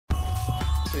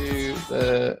to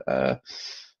the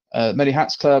Many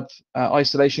Hats Club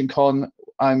Isolation Con.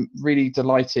 I'm really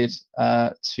delighted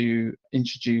to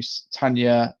introduce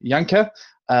Tanya Janca,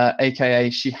 aka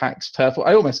She Hacks Purple.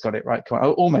 I almost got it right. Come on, I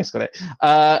almost got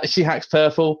it. She Hacks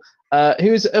Purple,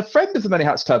 who is a friend of the Many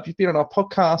Hats Club. You've been on our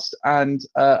podcast, and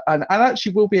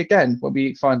actually will be again when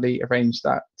we finally arrange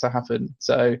that to happen.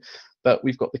 So, but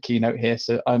we've got the keynote here,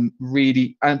 so I'm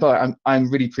really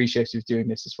appreciative of doing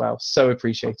this as well. So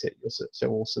appreciate it. You're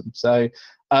so awesome. So.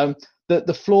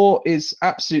 The floor is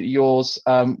absolutely yours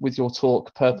with your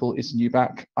talk. Purple is new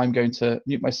back. I'm going to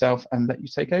mute myself and let you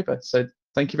take over. So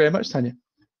thank you very much, Tanya.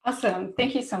 Awesome.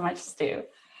 Thank you so much, Stu.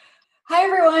 Hi,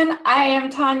 everyone. I am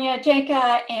Tanya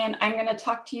Janca, and I'm going to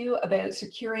talk to you about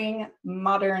securing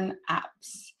modern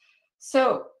apps.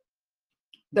 So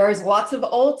there's lots of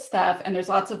old stuff, and there's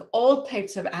lots of old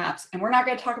types of apps, and we're not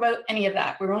going to talk about any of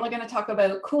that. We're only going to talk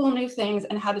about cool new things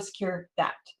and how to secure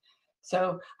that.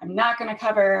 So I'm not going to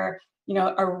cover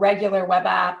a regular web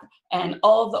app and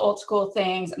all of the old school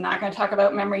things. I'm not going to talk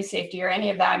about memory safety or any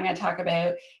of that. I'm going to talk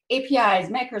about APIs,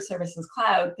 microservices,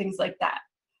 cloud, things like that.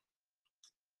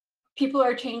 People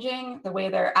are changing, the way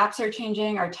their apps are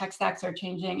changing, our tech stacks are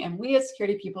changing, and we as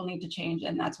security people need to change,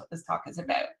 and that's what this talk is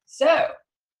about. So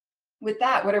with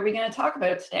that, what are we going to talk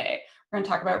about today? We're going to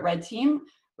talk about red team,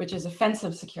 which is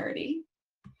offensive security.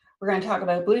 We're going to talk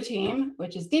about blue team,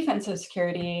 which is defensive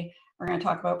security. We're going to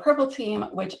talk about purple team,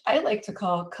 which I like to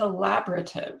call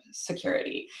collaborative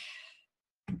security.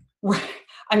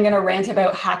 I'm going to rant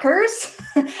about hackers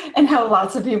and how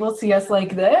lots of people see us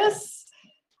like this.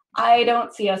 I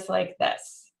don't see us like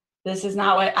this. This is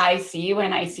not what I see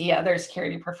when I see other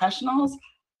security professionals.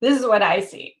 This is what I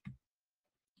see.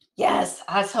 Yes,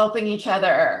 us helping each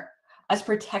other, us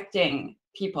protecting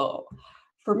people.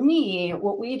 For me,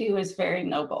 what we do is very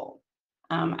noble.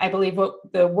 I believe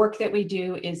what the work that we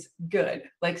do is good,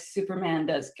 like Superman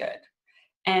does good.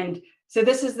 And so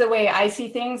this is the way I see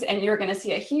things, and you're going to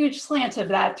see a huge slant of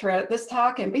that throughout this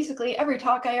talk and basically every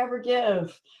talk I ever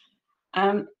give.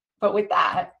 But with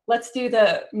that, let's do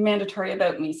the mandatory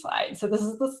about me slide. So this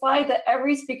is the slide that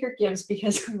every speaker gives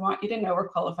because we want you to know we're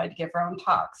qualified to give our own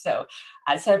talk. So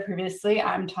as said previously,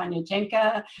 I'm Tanya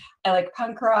Janca. I like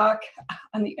punk rock.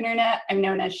 On the internet, I'm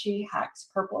known as She Hacks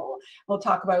Purple. We'll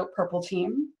talk about Purple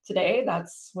Team today.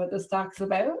 That's what this talk's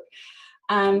about.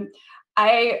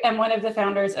 I am one of the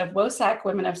founders of WOSEC,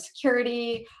 Women of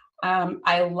Security.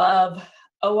 I love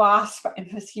OWASP.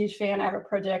 I'm a huge fan. I have a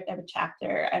project, I have a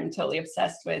chapter. I'm totally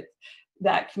obsessed with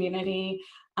that community.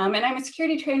 And I'm a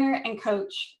security trainer and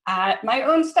coach at my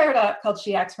own startup called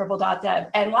shehackspurple.dev.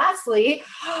 And lastly,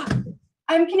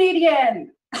 I'm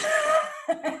Canadian.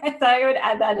 I thought I would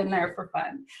add that in there for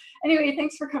fun. Anyway,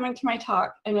 thanks for coming to my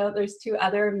talk. I know there's 2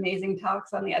 other amazing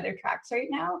talks on the other tracks right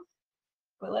now,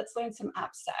 but let's learn some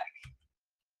AppSec.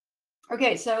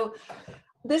 Okay, so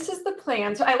this is the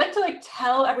plan. So I like to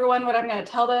tell everyone what I'm going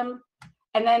to tell them.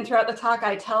 And then throughout the talk,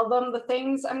 I tell them the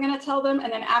things I'm going to tell them.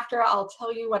 And then after, I'll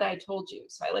tell you what I told you.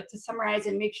 So I like to summarize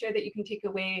and make sure that you can take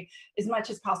away as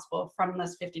much as possible from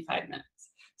this 55 minutes.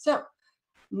 So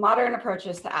modern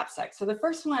approaches to AppSec. So the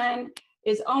first one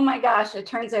is, oh my gosh, it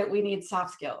turns out we need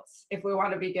soft skills if we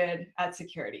want to be good at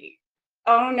security.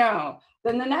 Oh no.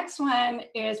 Then the next one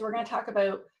is we're going to talk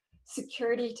about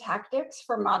security tactics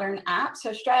for modern apps.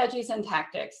 So strategies and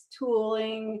tactics,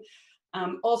 tooling,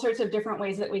 all sorts of different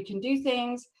ways that we can do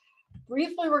things.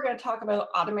 Briefly, we're going to talk about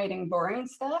automating boring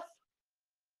stuff,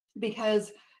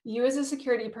 because you as a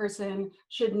security person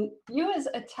you as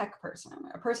a tech person,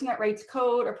 a person that writes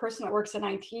code, a person that works in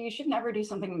IT, you should never do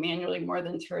something manually more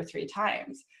than 2 or 3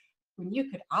 times when you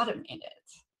could automate it.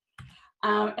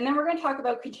 And then we're going to talk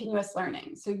about continuous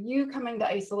learning. So you coming to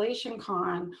Isolation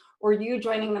Con or you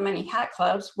joining the Many Hat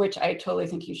Clubs, which I totally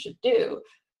think you should do,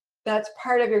 that's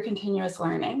part of your continuous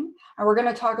learning. And we're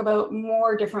going to talk about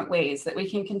more different ways that we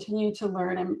can continue to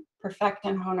learn and perfect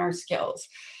and hone our skills.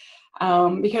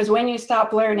 Because when you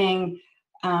stop learning,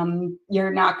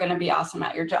 you're not going to be awesome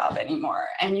at your job anymore.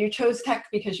 And you chose tech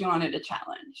because you wanted a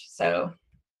challenge. So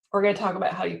we're going to talk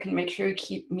about how you can make sure you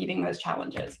keep meeting those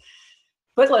challenges.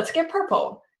 But let's get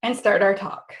purple and start our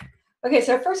talk. Okay,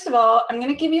 so first of all, I'm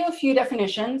going to give you a few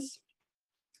definitions.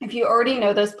 If you already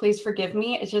know this, please forgive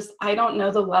me. It's just I don't know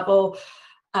the level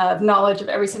of knowledge of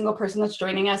every single person that's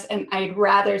joining us, and I'd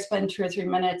rather spend 2 or 3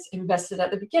 minutes invested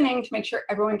at the beginning to make sure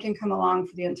everyone can come along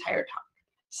for the entire talk.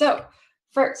 So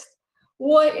first,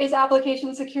 what is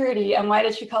application security and why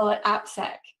did she call it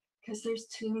AppSec? Because there's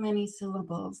too many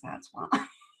syllables, that's why.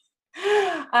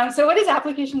 So what is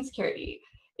application security?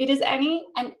 It is any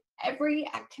and every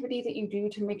activity that you do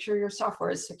to make sure your software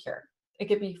is secure. It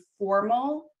could be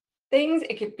formal things.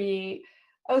 It could be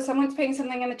Oh, someone's putting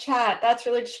something in the chat. That's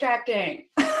really distracting.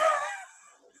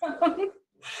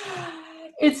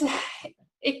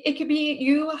 It could be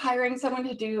you hiring someone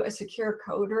to do a secure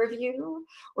code review,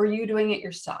 or you doing it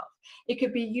yourself. It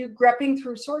could be you grepping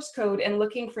through source code and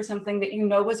looking for something that you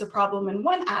know was a problem in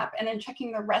one app and then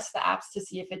checking the rest of the apps to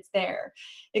see if it's there.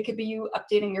 It could be you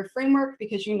updating your framework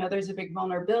because you know there's a big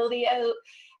vulnerability out.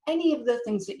 Any of the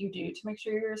things that you do to make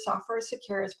sure your software is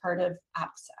secure as part of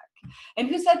AppSec. And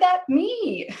who said that?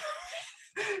 Me.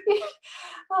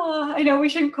 Oh, I know we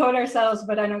shouldn't quote ourselves,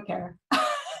 but I don't care.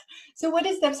 So what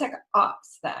is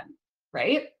DevSecOps then,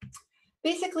 right?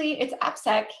 Basically, it's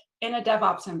AppSec in a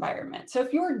DevOps environment. So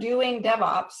if you're doing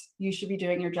DevOps, you should be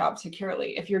doing your job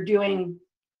securely. If you're doing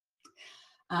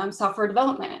software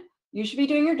development, you should be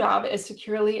doing your job as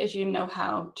securely as you know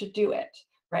how to do it,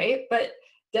 right? But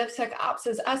DevSecOps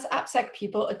is us AppSec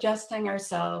people adjusting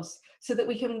ourselves so that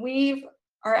we can weave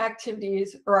our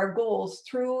activities or our goals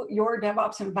through your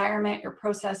DevOps environment, your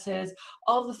processes,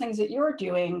 all the things that you're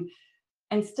doing,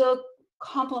 and still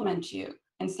complement you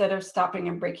instead of stopping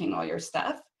and breaking all your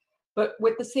stuff, but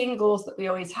with the same goals that we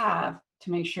always have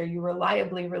to make sure you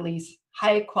reliably release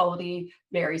high quality,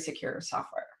 very secure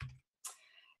software.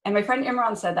 And my friend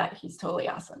Imran said that. He's totally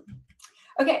awesome.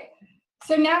 Okay,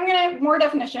 so now I'm gonna have more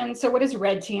definitions. So what is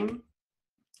red team?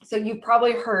 So you've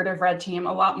probably heard of red team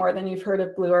a lot more than you've heard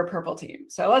of blue or purple team.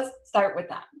 So let's start with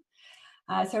that.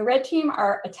 So red team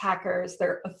are attackers.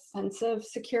 They're offensive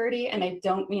security, and I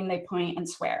don't mean they point and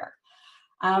swear.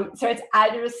 So it's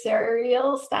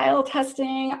adversarial style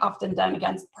testing, often done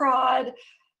against prod.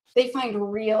 They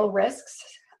find real risks.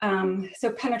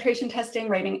 So penetration testing,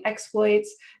 writing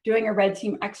exploits, doing a red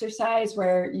team exercise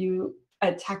where you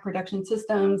attack production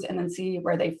systems and then see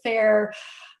where they fare.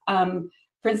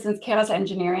 For instance, chaos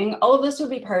engineering, all of this would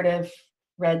be part of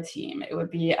red team. It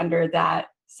would be under that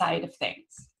side of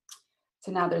things.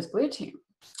 So now there's blue team.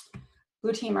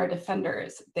 Blue team are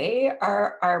defenders. They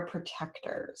are our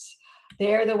protectors.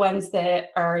 They're the ones that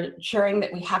are ensuring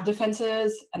that we have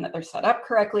defenses and that they're set up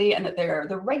correctly and that they're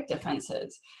the right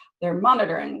defenses. They're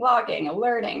monitoring, logging,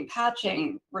 alerting,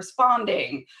 patching,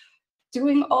 responding,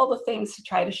 doing all the things to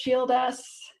try to shield us.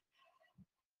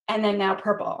 And then now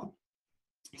purple.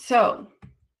 So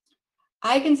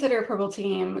I consider purple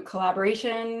team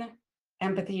collaboration,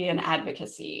 empathy, and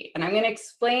advocacy. And I'm going to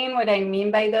explain what I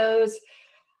mean by those.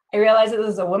 I realize that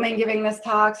this is a woman giving this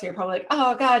talk, so you're probably like,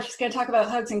 oh God, she's going to talk about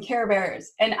hugs and Care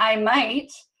Bears. And I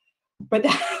might, but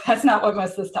that's not what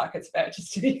most of this talk is about,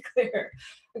 just to be clear.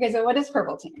 Okay, so what is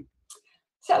purple team?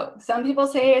 So some people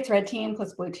say it's red team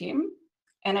plus blue team.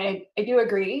 And I do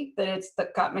agree that it's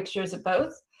got mixtures of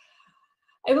both.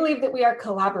 I believe that we are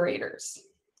collaborators.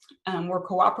 We're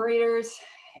cooperators,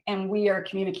 and we are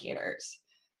communicators.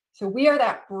 So we are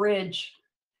that bridge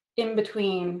in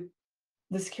between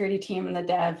the security team and the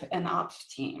dev and ops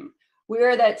team. We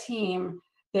are that team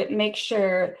that makes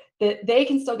sure that they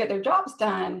can still get their jobs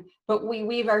done, but we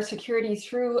weave our security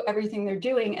through everything they're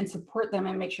doing and support them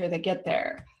and make sure they get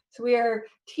there. So we are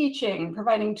teaching,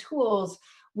 providing tools.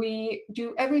 We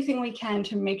do everything we can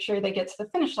to make sure they get to the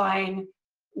finish line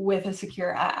with a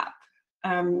secure app.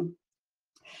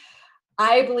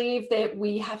 I believe that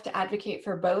we have to advocate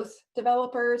for both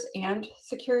developers and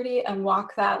security and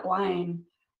walk that line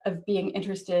of being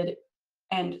interested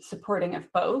and supporting of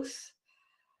both.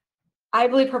 I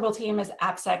believe purple team is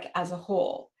AppSec as a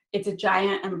whole. It's a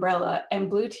giant umbrella, and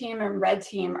blue team and red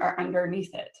team are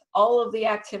underneath it. All of the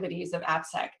activities of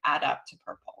AppSec add up to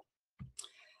purple.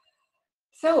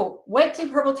 So what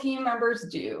do purple team members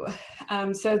do?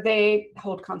 So they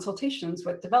hold consultations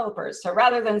with developers. So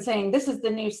rather than saying, this is the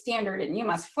new standard and you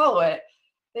must follow it,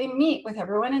 they meet with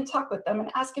everyone and talk with them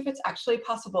and ask if it's actually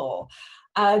possible.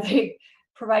 They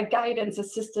provide guidance,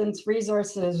 assistance,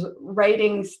 resources,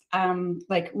 writings,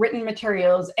 like written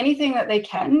materials, anything that they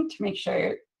can to make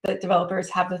sure that developers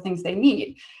have the things they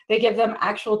need. They give them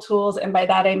actual tools, and by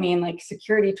that I mean like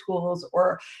security tools,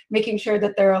 or making sure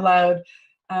that they're allowed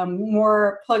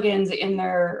more plugins in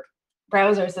their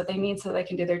browsers that they need so they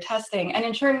can do their testing, and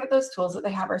ensuring that those tools that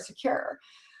they have are secure.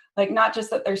 Like not just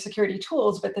that they're security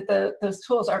tools, but that those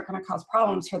tools aren't going to cause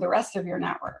problems for the rest of your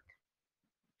network.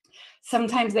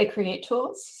 Sometimes they create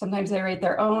tools, sometimes they write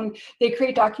their own. They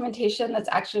create documentation that's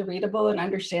actually readable and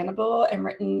understandable and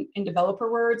written in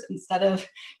developer words instead of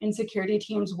in security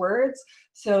teams' words.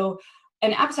 So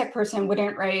an AppSec person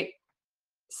wouldn't write,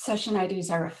 session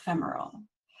IDs are ephemeral.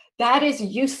 That is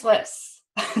useless.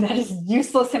 That is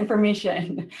useless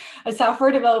information. A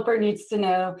software developer needs to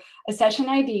know a session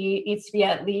ID needs to be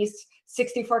at least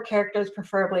 64 characters,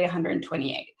 preferably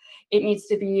 128. It needs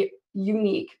to be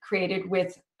unique, created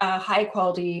with high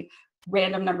quality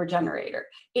random number generator.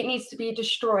 It needs to be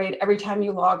destroyed every time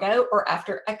you log out or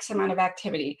after X amount of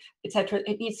activity, etc.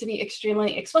 It needs to be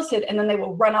extremely explicit, and then they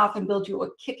will run off and build you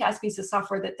a kick-ass piece of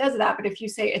software that does that. But if you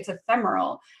say it's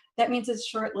ephemeral, that means it's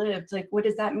short-lived. Like, what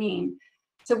does that mean?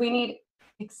 So we need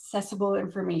accessible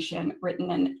information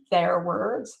written in their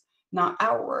words, not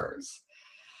our words.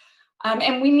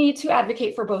 And we need to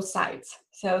advocate for both sides.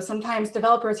 So sometimes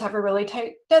developers have a really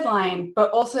tight deadline, but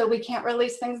also we can't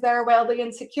release things that are wildly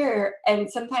insecure. And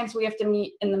sometimes we have to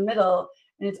meet in the middle,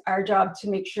 and it's our job to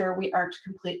make sure we aren't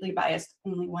completely biased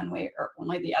only one way or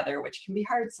only the other, which can be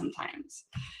hard sometimes.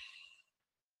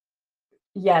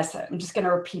 Yes, I'm just going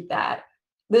to repeat that.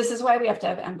 This is why we have to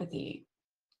have empathy.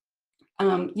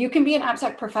 You can be an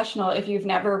AppSec professional if you've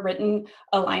never written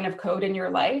a line of code in your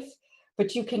life,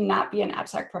 but you cannot be an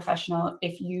AppSec professional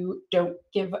if you don't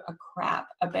give a crap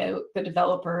about the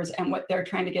developers and what they're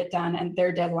trying to get done and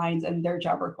their deadlines and their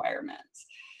job requirements.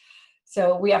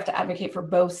 So we have to advocate for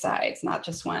both sides, not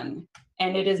just one.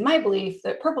 And it is my belief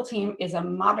that Purple Team is a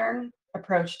modern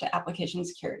approach to application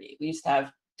security. We used to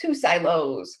have two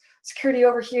silos, security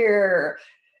over here,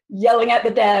 yelling at the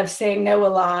devs, saying no a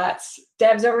lot.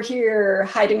 Devs over here,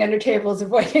 hiding under tables,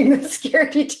 avoiding the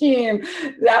security team.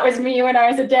 That was me when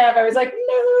I was a dev. I was like,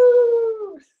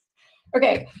 no.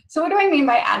 Okay, so what do I mean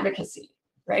by advocacy,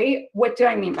 right? What do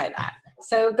I mean by that?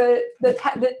 So the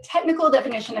technical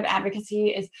definition of advocacy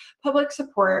is public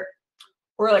support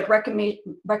or like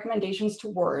recommendations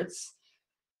towards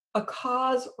a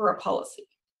cause or a policy.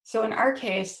 So in our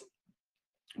case,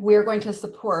 we're going to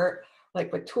support,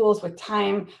 like with tools, with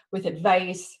time, with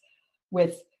advice,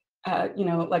 with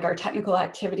like our technical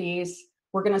activities,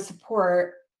 we're going to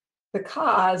support the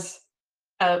cause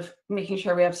of making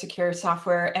sure we have secure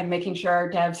software and making sure our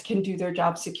devs can do their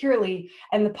job securely,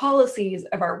 and the policies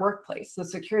of our workplace, the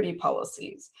security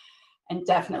policies. And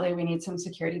definitely we need some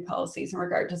security policies in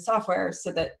regard to software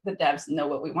so that the devs know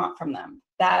what we want from them.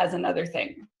 That is another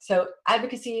thing. So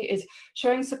advocacy is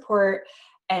showing support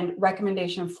and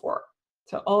recommendation for.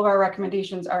 So all of our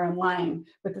recommendations are in line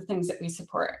with the things that we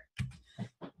support.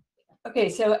 Okay,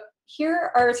 so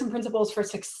here are some principles for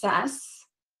success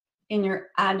in your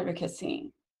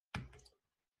advocacy.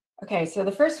 Okay, so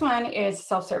the first one is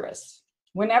self-service.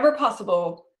 Whenever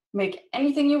possible, make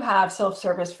anything you have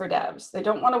self-service for devs. They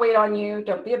don't want to wait on you.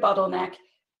 Don't be a bottleneck.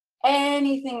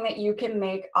 Anything that you can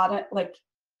make, like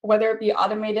whether it be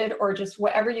automated or just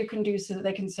whatever you can do so that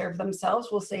they can serve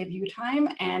themselves, will save you time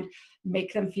and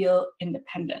make them feel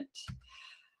independent.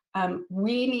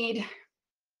 We need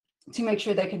to make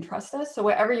sure they can trust us. So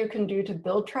whatever you can do to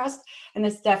build trust, and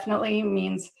this definitely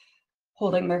means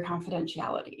holding their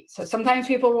confidentiality. So sometimes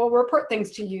people will report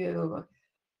things to you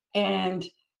and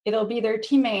it'll be their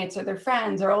teammates or their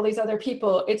friends or all these other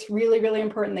people. It's really, really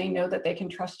important they know that they can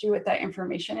trust you with that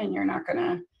information and you're not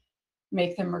gonna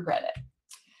make them regret it.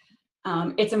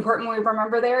 It's important we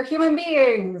remember they're human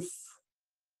beings.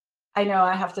 I know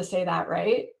I have to say that,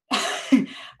 right?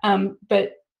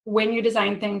 But when you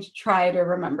design things, try to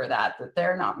remember that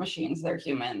they're not machines, they're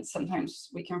humans. Sometimes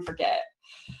we can forget.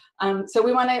 So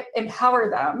we want to empower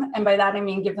them. And by that, I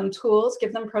mean, give them tools,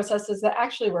 give them processes that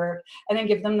actually work, and then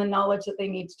give them the knowledge that they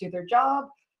need to do their job.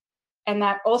 And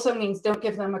that also means don't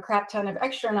give them a crap ton of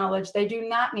extra knowledge they do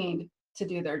not need to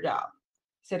do their job.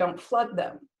 So don't flood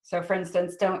them. So for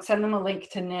instance, don't send them a link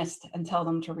to NIST and tell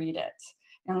them to read it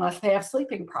unless they have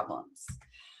sleeping problems.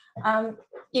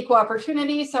 Equal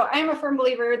opportunity. So I'm a firm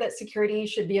believer that security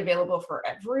should be available for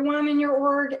everyone in your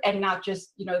org and not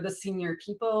just, the senior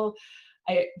people.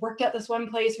 I worked at this one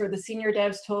place where the senior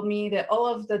devs told me that all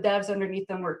of the devs underneath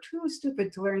them were too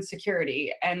stupid to learn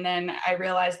security. And then I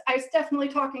realized I was definitely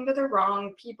talking to the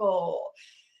wrong people.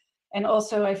 And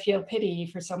also I feel pity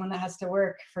for someone that has to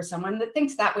work for someone that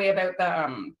thinks that way about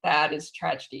them. That is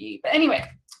tragedy. But anyway,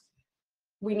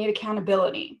 we need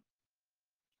accountability.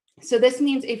 So this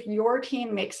means if your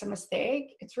team makes a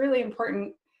mistake, it's really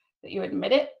important that you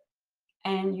admit it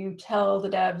and you tell the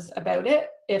devs about it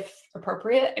if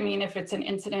appropriate. I mean, if it's an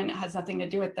incident, it has nothing to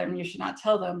do with them, you should not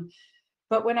tell them.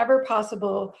 But whenever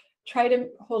possible, try to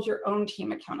hold your own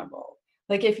team accountable.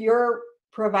 Like if you're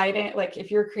if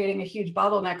you're creating a huge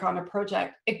bottleneck on a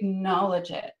project,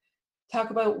 acknowledge it. Talk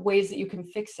about ways that you can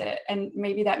fix it. And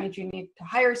maybe that means you need to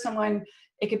hire someone.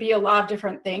 It could be a lot of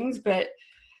different things, but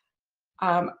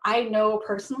I know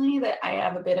personally that I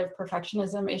have a bit of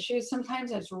perfectionism issues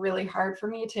sometimes. It's really hard for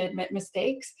me to admit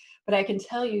mistakes, but I can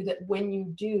tell you that when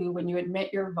you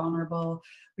admit you're vulnerable,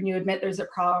 when you admit there's a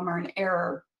problem or an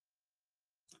error,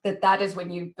 that is when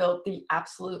you build the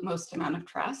absolute most amount of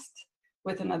trust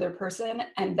with another person.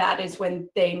 And that is when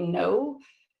they know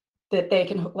that they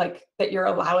can, like, that you're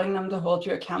allowing them to hold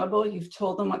you accountable. You've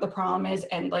told them what the problem is,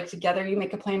 and like together you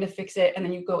make a plan to fix it, and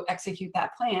then you go execute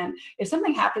that plan. If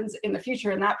something happens in the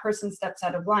future and that person steps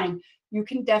out of line, you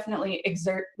can definitely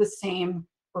exert the same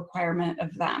requirement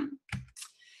of them.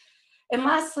 And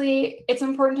lastly, it's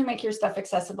important to make your stuff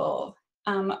accessible.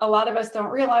 A lot of us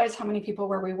don't realize how many people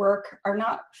where we work are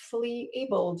not fully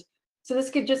abled. So this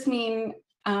could just mean,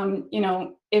 you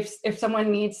know, if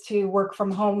someone needs to work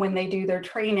from home when they do their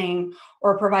training,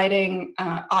 or providing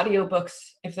audiobooks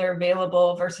if they're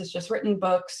available versus just written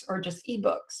books or just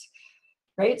ebooks,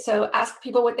 right? So ask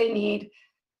people what they need.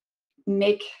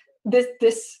 Make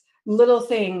this little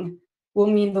thing will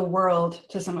mean the world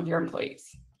to some of your employees.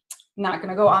 Not going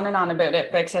to go on and on about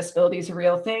it, but accessibility is a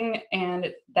real thing,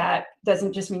 and that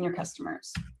doesn't just mean your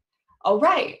customers. All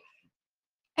right,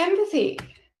 empathy.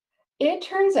 It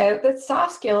turns out that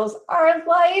soft skills are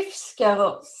life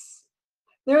skills.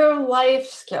 They're life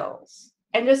skills.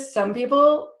 And just some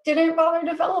people didn't bother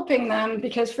developing them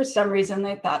because for some reason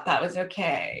they thought that was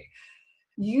okay.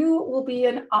 You will be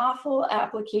an awful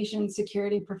application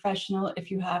security professional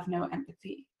if you have no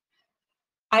empathy.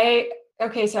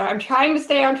 Okay, so I'm trying to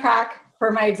stay on track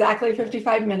for my exactly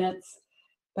 55 minutes,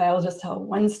 but I'll just tell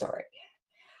one story.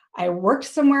 I worked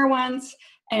somewhere once,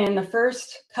 and in the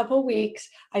first couple weeks,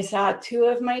 I saw two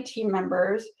of my team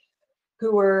members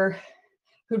who'd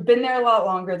been there a lot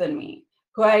longer than me,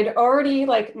 who I'd already,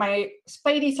 like, my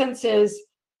spidey senses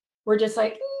were just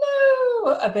like,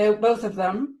 no, about both of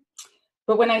them.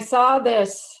 But when I saw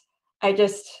this,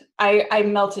 I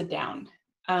melted down.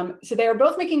 So they were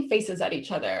both making faces at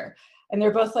each other, and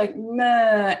they're both like,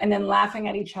 meh, and then laughing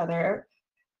at each other.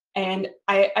 And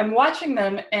I'm watching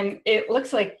them, and it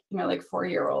looks like, you know, like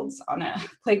 4-year-olds on a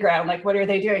playground. Like, what are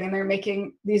they doing? And they're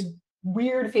making these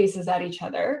weird faces at each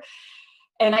other.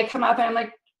 And I come up, and I'm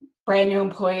like, brand new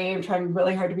employee, I'm trying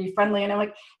really hard to be friendly. And I'm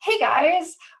like, hey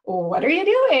guys, what are you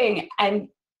doing? And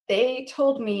they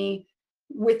told me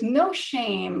with no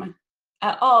shame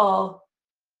at all,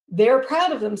 they're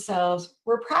proud of themselves.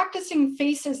 We're practicing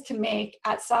faces to make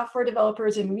at software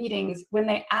developers in meetings when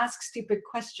they ask stupid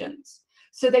questions.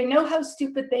 So they know how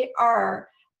stupid they are,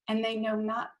 and they know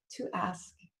not to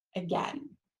ask again.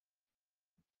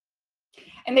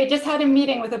 And they just had a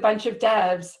meeting with a bunch of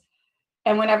devs,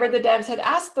 and whenever the devs had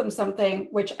asked them something,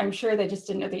 which I'm sure they just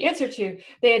didn't know the answer to,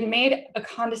 they had made a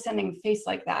condescending face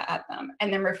like that at them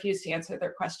and then refused to answer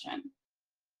their question.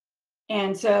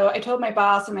 And so I told my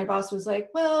boss, and my boss was like,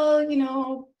 well, you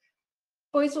know,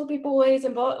 boys will be boys,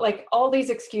 and like all these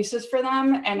excuses for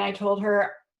them. And I told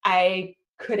her I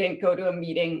couldn't go to a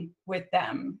meeting with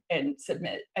them and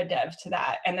submit a dev to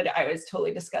that, and that I was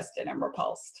totally disgusted and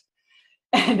repulsed.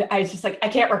 And I was just like, I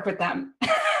can't work with them.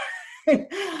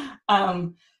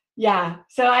 Yeah,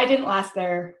 so I didn't last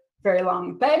there very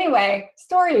long. But anyway,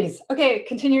 stories. Okay,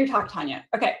 continue to talk, Tanya.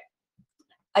 Okay,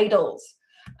 idols.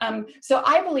 So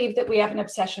I believe that we have an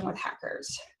obsession with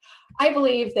hackers. I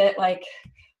believe that, like,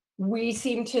 we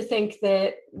seem to think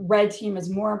that red team is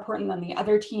more important than the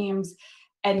other teams,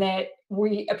 and that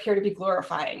we appear to be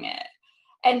glorifying it.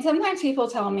 And sometimes people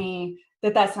tell me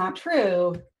that that's not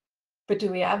true, but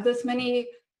do we have this many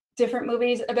different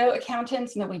movies about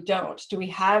accountants? No, we don't. Do we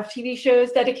have TV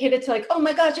shows dedicated to, like, oh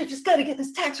my gosh, I just got to get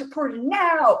this tax reported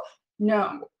now?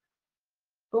 No.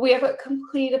 But we have a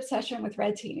complete obsession with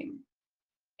red team.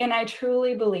 And I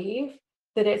truly believe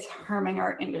that it's harming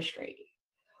our industry.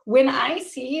 When I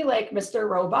see, like, Mr.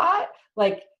 Robot,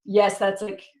 like, yes, that's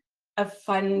like a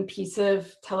fun piece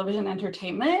of television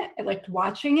entertainment. I liked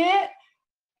watching it.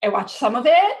 I watched some of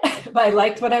it, but I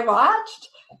liked what I watched,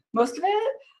 most of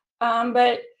it.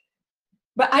 But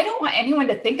I don't want anyone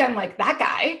to think I'm like that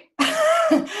guy.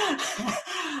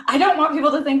 I don't want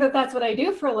people to think that that's what I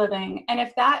do for a living. And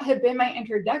if that had been my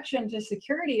introduction to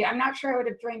security, I'm not sure I would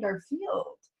have joined our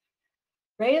field,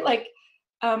 right? Like,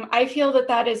 I feel that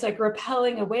that is, like,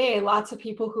 repelling away lots of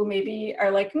people who maybe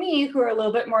are like me, who are a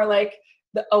little bit more like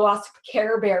the OWASP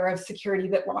Care Bear of security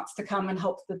that wants to come and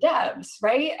help the devs,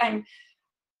 right? And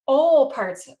all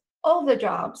parts, all the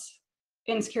jobs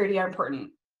in security are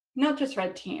important, not just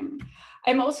red team.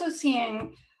 I'm also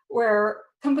seeing where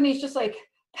companies just, like,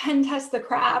 pen test the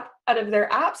crap out of their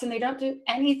apps, and they don't do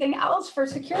anything else for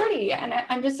security. And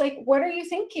I'm just like, what are you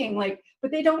thinking? Like,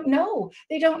 but they don't know.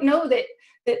 They don't know that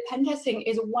pen testing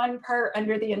is one part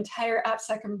under the entire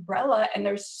AppSec umbrella, and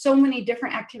there's so many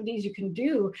different activities you can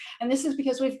do. And this is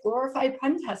because we've glorified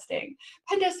pen testing.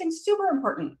 Pen testing is super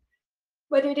important,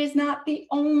 but it is not the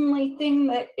only thing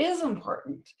that is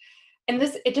important. And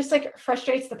it just, like,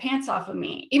 frustrates the pants off of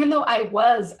me, even though I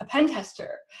was a pen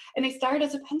tester. And I started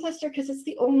as a pen tester because it's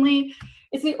the only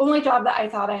job that I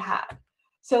thought I had.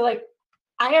 So like,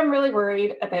 I am really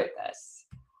worried about this.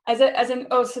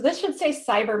 So this should say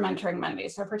Cyber Mentoring Monday.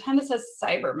 So pretend it says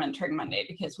Cyber Mentoring Monday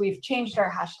because we've changed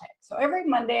our hashtag. So every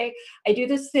Monday I do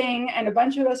this thing and a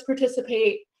bunch of us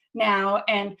participate now,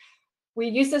 and we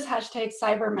use this hashtag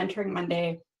Cyber Mentoring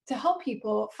Monday to help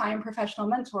people find professional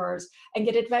mentors and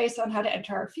get advice on how to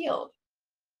enter our field.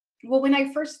 Well, when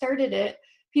I first started it,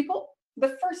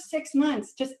 the first 6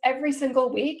 months, just every single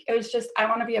week, it was just, I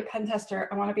want to be a pen tester.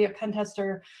 I want to be a pen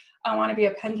tester. I want to be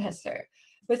a pen tester.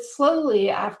 But slowly,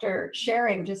 after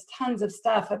sharing just tons of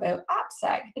stuff about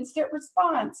AppSec, instant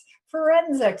response,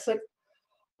 forensics, like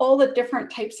all the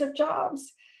different types of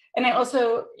jobs. And I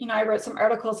also, I wrote some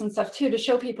articles and stuff too to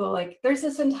show people like there's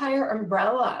this entire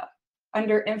umbrella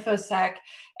under InfoSec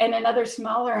and another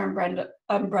smaller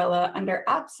umbrella under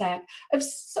AppSec of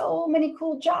so many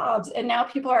cool jobs. And now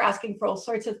people are asking for all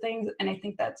sorts of things. And I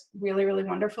think that's really, really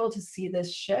wonderful to see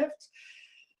this shift.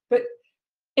 But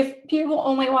if people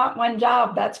only want one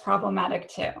job, that's problematic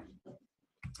too.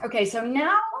 Okay, so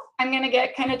now I'm gonna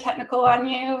get kind of technical on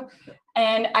you,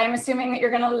 and I'm assuming that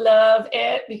you're gonna love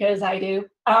it because I do.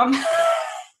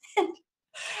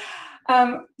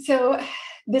 So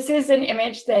this is an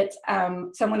image that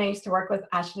someone I used to work with,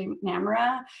 Ashley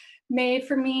Namara, made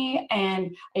for me,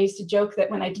 and I used to joke that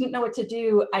when I didn't know what to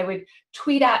do, I would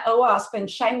tweet at OWASP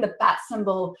and shine the bat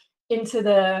symbol into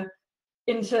the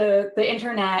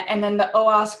internet, and then the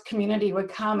OWASP community would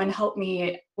come and help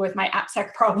me with my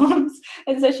AppSec problems.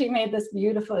 And so she made this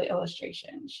beautiful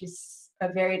illustration. She's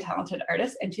a very talented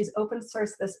artist, and she's open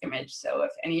sourced this image. So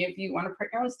if any of you want to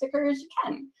print your own stickers, you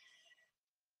can.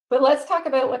 But let's talk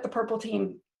about what the Purple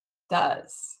team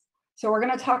does. So we're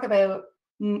going to talk about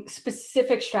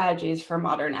specific strategies for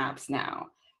modern apps now.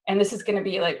 And this is going to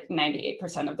be like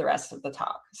 98% of the rest of the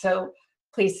talk. So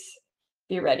please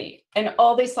be ready. And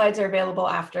all these slides are available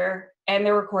after, and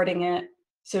they're recording it.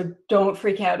 So don't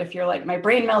freak out if you're like, my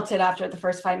brain melted after the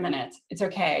first 5 minutes. It's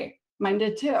okay. Mine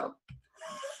did too.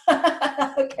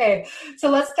 Okay, so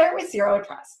let's start with zero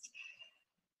trust.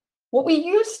 What we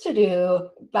used to do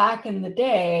back in the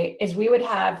day is we would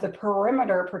have the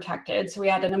perimeter protected. So we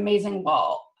had an amazing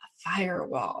wall, a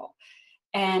firewall,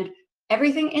 and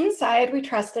everything inside we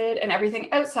trusted and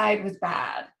everything outside was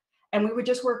bad. And we would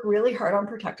just work really hard on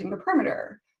protecting the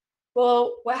perimeter.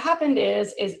 Well, what happened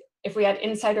is if we had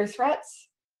insider threats,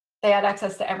 they had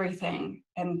access to everything,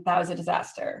 and that was a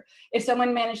disaster. If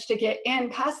someone managed to get in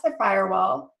past the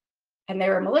firewall and they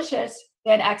were malicious,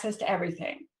 they had access to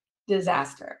everything.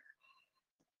 Disaster.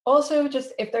 Also,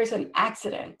 just if there's an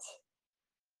accident,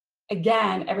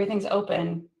 again, everything's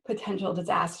open, potential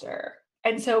disaster.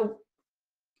 And so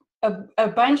a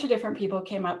bunch of different people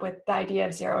came up with the idea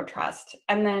of zero trust.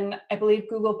 And then I believe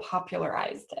Google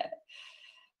popularized it.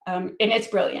 And it's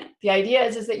brilliant. The idea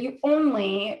is that you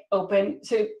only open,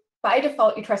 so by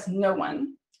default, you trust no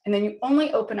one, and then you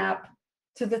only open up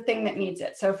to the thing that needs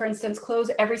it. So for instance, close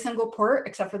every single port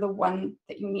except for the one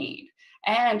that you need.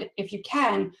 And if you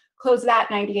can, close that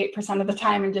 98% of the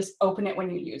time and just open it when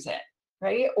you use it,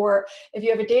 right? Or if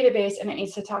you have a database and it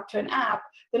needs to talk to an app,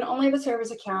 then only the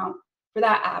service account for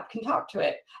that app can talk to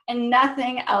it. And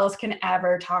nothing else can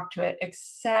ever talk to it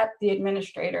except the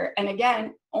administrator. And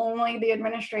again, only the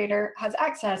administrator has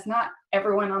access, not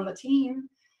everyone on the team.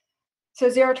 So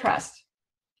zero trust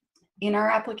in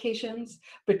our applications,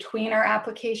 between our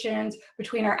applications,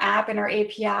 between our app and our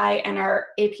API and our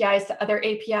APIs to other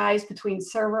APIs, between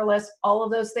serverless, all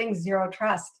of those things, zero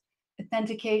trust.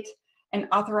 Authenticate and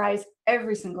authorize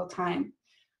every single time.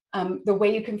 The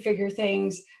way you configure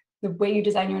things, the way you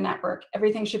design your network,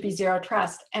 everything should be zero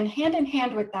trust. And hand in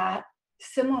hand with that,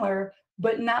 similar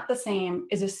but not the same,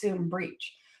 is assume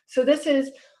breach. So this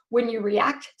is when you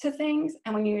react to things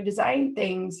and when you design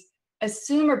things,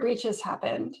 assume a breach has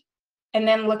happened, and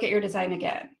then look at your design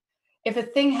again. If a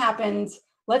thing happens,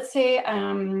 let's say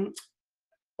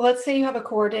you have a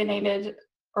coordinated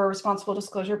or responsible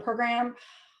disclosure program,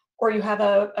 or you have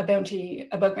a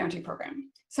bug bounty program.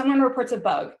 Someone reports a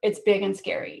bug, it's big and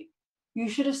scary. You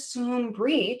should assume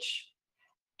breach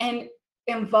and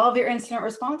involve your incident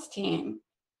response team.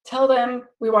 Tell them,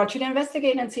 we want you to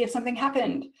investigate and see if something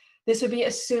happened. This would be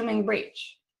assuming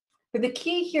breach. But the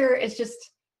key here is just,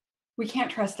 we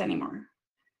can't trust anymore.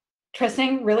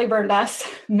 Trusting really burned us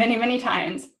many, many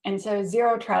times. And so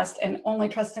zero trust and only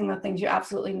trusting the things you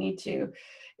absolutely need to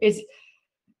is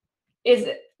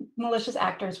malicious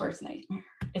actors' worst nightmare.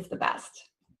 It's the best.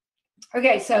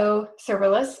 Okay, so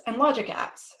serverless and logic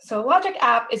apps. So a logic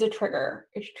app is a trigger.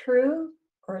 It's true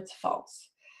or it's false.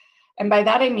 And by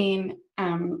that I mean,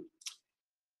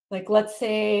 like let's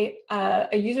say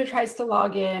a user tries to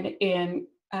log in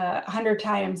 100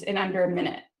 times in under a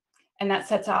minute. and that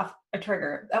sets off a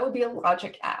trigger. That would be a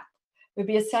logic app. It would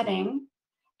be a setting.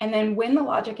 And then when the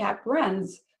logic app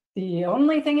runs, the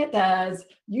only thing it does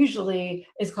usually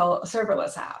is called a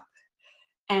serverless app.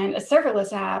 And a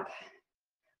serverless app,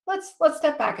 let's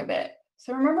step back a bit.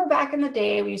 So remember back in the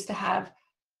day, we used to have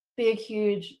big,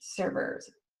 huge servers,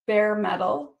 bare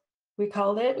metal, we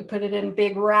called it. We put it in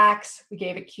big racks. We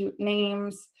gave it cute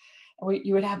names.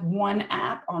 You would have one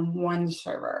app on one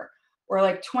server, or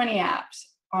like 20 apps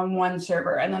on one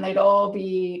server, and then they'd all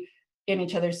be in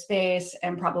each other's space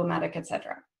and problematic,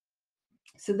 etc.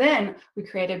 So then we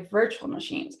created virtual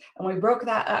machines, and we broke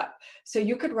that up. So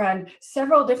you could run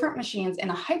several different machines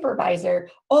in a hypervisor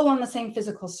all on the same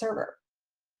physical server.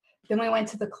 Then we went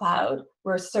to the cloud,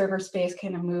 where server space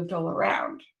kind of moved all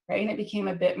around, right? And it became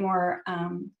a bit more,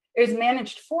 it was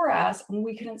managed for us, and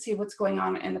we couldn't see what's going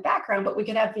on in the background, but we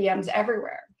could have VMs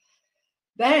everywhere.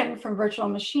 Then from virtual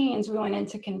machines, we went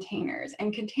into containers,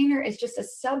 and container is just a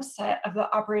subset of the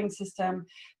operating system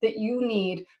that you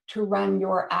need to run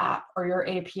your app or your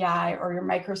API or your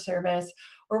microservice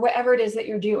or whatever it is that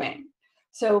you're doing.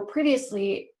 So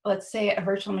previously, let's say a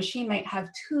virtual machine might have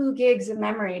 2 gigs of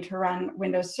memory to run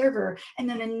Windows Server, and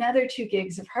then another 2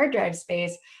 gigs of hard drive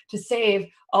space to save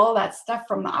all that stuff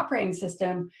from the operating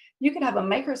system. You could have a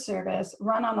microservice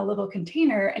run on a little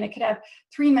container, and it could have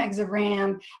 3 megs of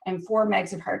RAM and 4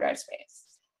 megs of hard drive space.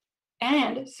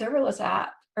 And serverless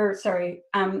app, or sorry,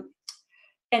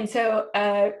 and so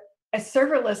a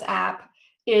serverless app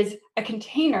is a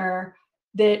container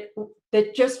that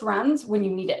just runs when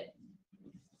you need it.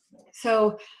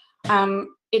 So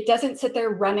it doesn't sit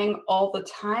there running all the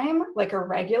time like a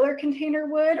regular container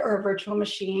would, or a virtual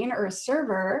machine or a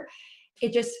server.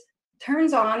 It just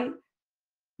turns on,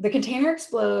 the container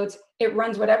explodes, it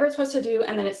runs whatever it's supposed to do,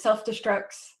 and then it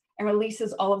self-destructs and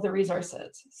releases all of the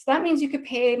resources. So that means you could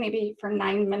pay maybe for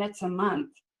 9 minutes a month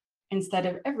instead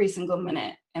of every single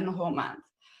minute in the whole month.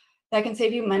 That can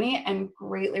save you money and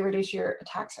greatly reduce your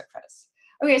attack surface.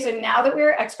 Okay, so now that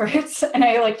we're experts, and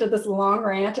I did this long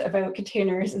rant about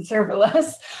containers and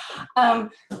serverless,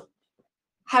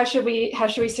 how should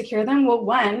we secure them? Well,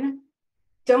 one,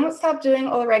 don't stop doing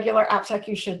all the regular AppSec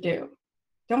you should do.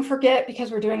 Don't forget,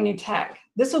 because we're doing new tech.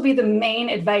 This will be the main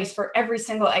advice for every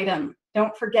single item.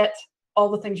 Don't forget all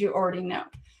the things you already know.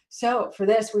 So for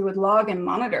this, we would log and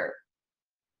monitor.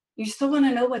 You still want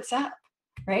to know what's up,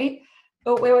 right?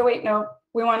 Oh, wait, no.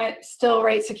 We want to still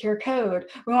write secure code.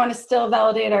 We want to still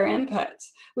validate our inputs.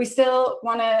 We still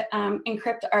want to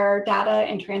encrypt our data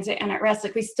in transit and at rest.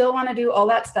 We still want to do all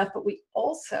that stuff, but we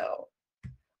also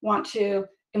want to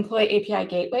employ API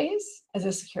gateways as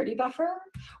a security buffer.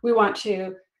 We want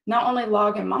to not only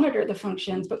log and monitor the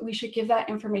functions, but we should give that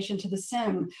information to the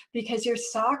SIEM, because your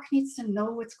SOC needs to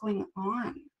know what's going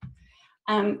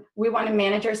on. We want to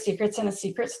manage our secrets in a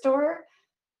secret store.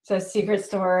 So a secret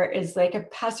store is like a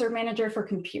password manager for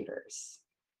computers.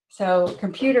 So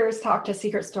computers talk to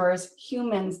secret stores,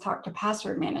 humans talk to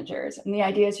password managers. And the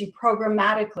idea is you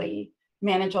programmatically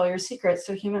manage all your secrets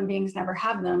so human beings never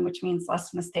have them, which means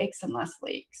less mistakes and less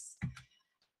leaks.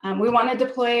 We want to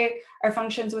deploy our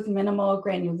functions with minimal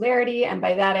granularity. And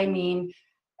by that, I mean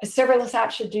a serverless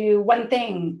app should do one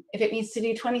thing. If it needs to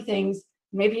do 20 things,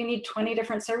 maybe you need 20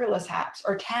 different serverless apps,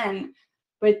 or 10.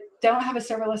 But don't have a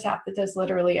serverless app that does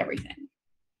literally everything.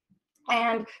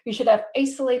 And you should have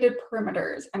isolated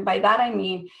perimeters. And by that, I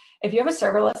mean, if you have a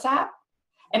serverless app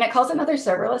and it calls another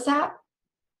serverless app,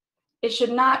 it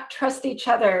should not trust each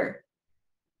other.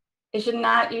 It should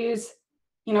not use,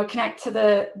 connect to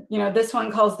the, this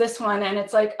one calls this one, and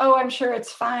it's like, oh, I'm sure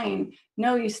it's fine.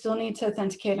 No, you still need to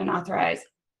authenticate and authorize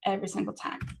every single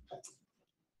time.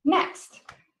 Next.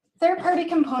 Third-party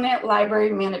component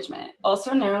library management,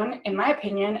 also known, in my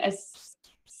opinion, as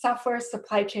software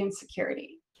supply chain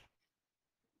security.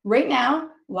 Right now,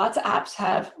 lots of apps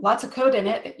have lots of code in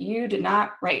it that you did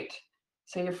not write.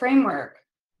 So your framework,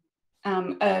 a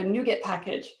NuGet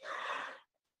package,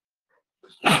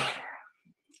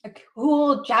 a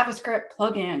cool JavaScript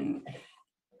plugin,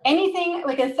 anything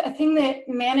like a thing that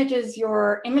manages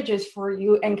your images for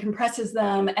you and compresses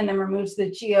them and then removes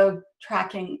the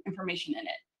geo-tracking information in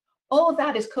it. All of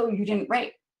that is code you didn't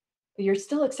write, but you're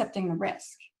still accepting the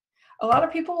risk. A lot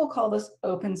of people will call this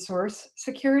open source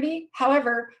security.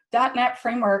 However, .NET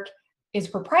framework is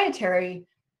proprietary,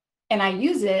 and I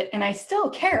use it, and I still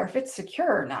care if it's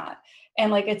secure or not.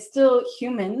 And it's still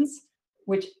humans,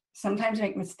 which sometimes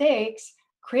make mistakes,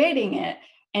 creating it.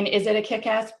 And is it a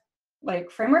kick-ass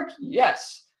framework?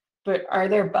 Yes. But are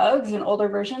there bugs in older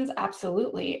versions?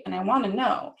 Absolutely. And I want to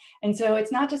know. And so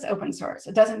it's not just open source.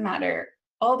 It doesn't matter.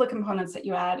 All the components that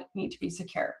you add need to be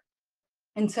secure.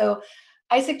 And so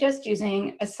I suggest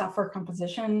using a software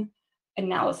composition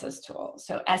analysis tool.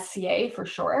 So SCA for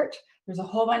short. There's a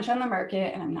whole bunch on the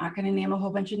market, and I'm not going to name a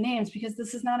whole bunch of names because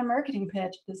this is not a marketing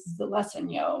pitch. This is the lesson,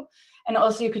 yo. And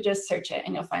also you could just search it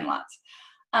and you'll find lots.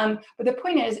 But the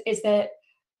point is that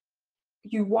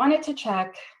you want it to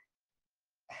check.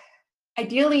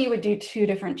 Ideally, you would do 2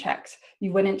 different checks.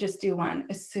 You wouldn't just do one,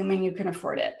 assuming you can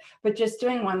afford it. But just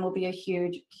doing one will be a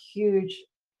huge, huge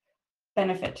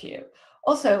benefit to you.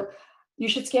 Also, you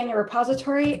should scan your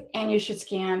repository and you should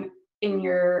scan in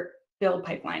your build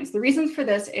pipelines. The reasons for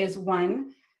this is,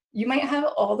 1, you might have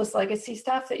all this legacy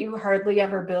stuff that you hardly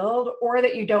ever build, or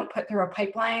that you don't put through a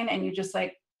pipeline and you just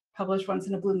like publish once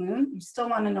in a blue moon. You still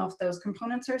want to know if those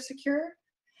components are secure.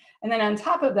 And then on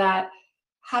top of that,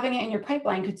 having it in your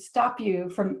pipeline could stop you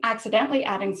from accidentally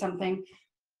adding something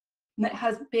that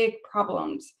has big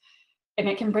problems, and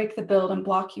it can break the build and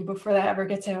block you before that ever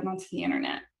gets out onto the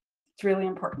internet. It's really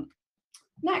important.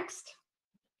 Next,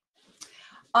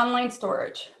 online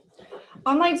storage.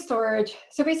 Online storage,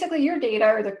 so basically your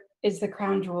data is the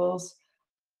crown jewels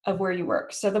of where you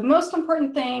work. So the most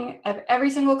important thing of every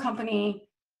single company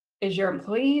is your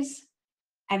employees,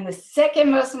 and the second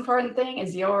most important thing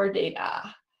is your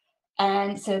data.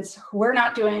 And since we're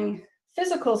not doing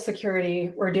physical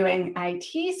security, we're doing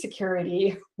IT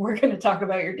security, we're going to talk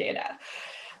about your data.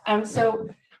 So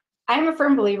I'm a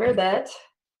firm believer that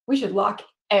we should lock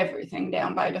everything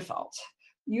down by default.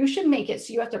 You should make it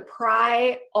so you have to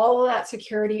pry all of that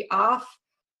security off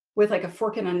with like a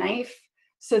fork and a knife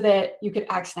so that you could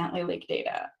accidentally leak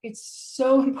data. It's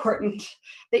so important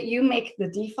that you make the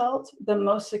default the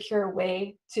most secure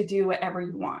way to do whatever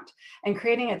you want. And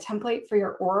creating a template for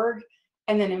your org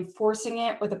and then enforcing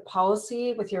it with a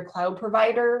policy with your cloud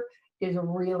provider is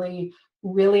really,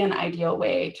 really an ideal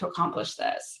way to accomplish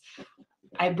this.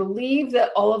 I believe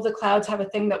that all of the clouds have a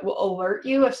thing that will alert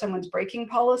you if someone's breaking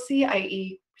policy,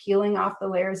 i.e. peeling off the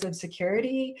layers of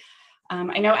security.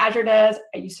 I know Azure does.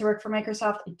 I used to work for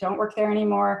Microsoft. I don't work there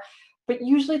anymore. But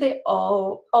usually they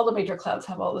all the major clouds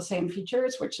have all the same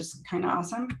features, which is kind of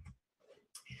awesome.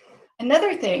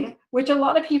 Another thing, which a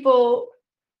lot of people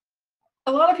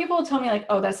will tell me like,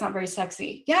 oh, that's not very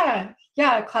sexy. Yeah,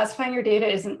 classifying your data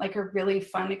isn't like a really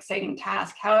fun, exciting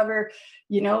task. However,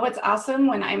 you know what's awesome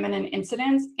when I'm in an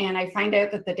incident and I find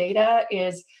out that the data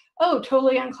is, oh,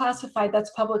 totally unclassified,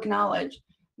 that's public knowledge.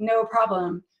 No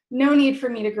problem. No need for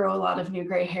me to grow a lot of new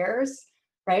gray hairs,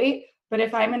 right? But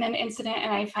if I'm in an incident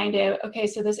and I find out, okay,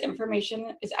 so this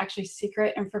information is actually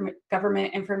secret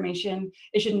government information,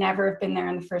 it should never have been there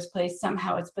in the first place,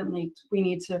 somehow it's been leaked, we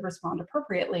need to respond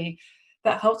appropriately.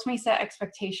 That helps me set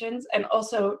expectations and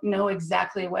also know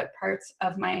exactly what parts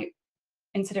of my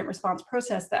incident response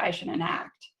process that I should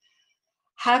enact.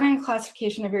 Having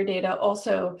classification of your data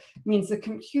also means the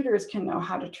computers can know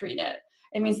how to treat it.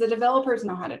 It means the developers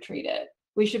know how to treat it.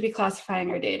 We should be classifying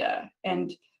our data.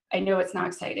 And I know it's not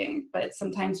exciting, but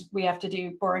sometimes we have to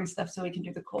do boring stuff so we can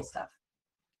do the cool stuff.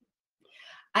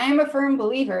 I am a firm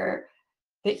believer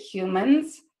that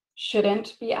humans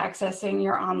shouldn't be accessing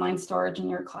your online storage in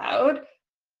your cloud.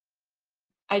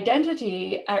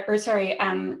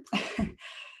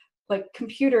 Like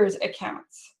computers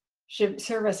accounts,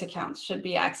 service accounts should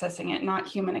be accessing it, not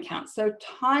human accounts. So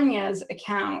Tanya's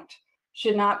account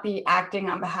should not be acting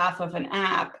on behalf of an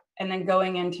app and then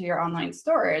going into your online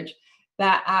storage.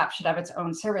 That app should have its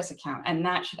own service account and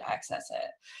that should access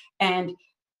it. And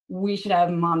we should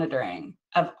have monitoring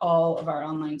of all of our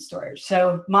online storage.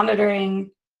 So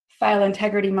monitoring, file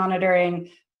integrity monitoring,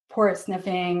 port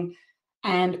sniffing,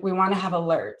 and we want to have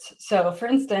alerts. So for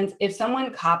instance, if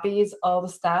someone copies all the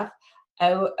stuff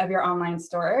out of your online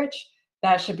storage,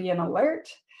 that should be an alert.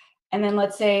 And then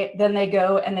let's say, then they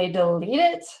go and they delete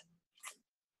it,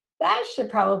 that should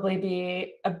probably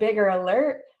be a bigger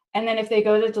alert. And then if they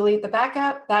go to delete the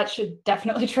backup, that should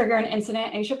definitely trigger an incident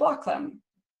and you should block them.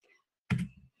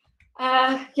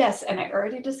 Yes, and I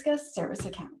already discussed service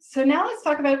accounts. So now let's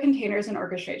talk about containers and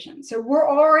orchestration. So we're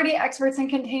already experts in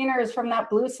containers from that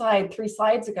blue slide 3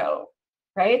 slides ago,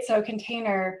 right? So a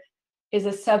container is a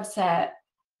subset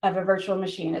of a virtual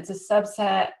machine. It's a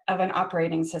subset of an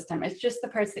operating system. It's just the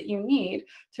parts that you need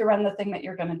to run the thing that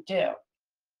you're going to do.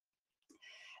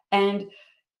 And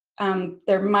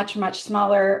they're much, much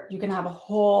smaller. You can have a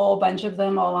whole bunch of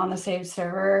them all on the same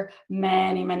server,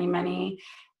 many, many, many.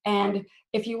 And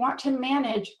if you want to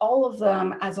manage all of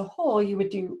them as a whole, you would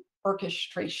do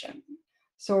orchestration.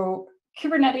 So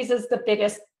Kubernetes is the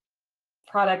biggest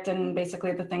product and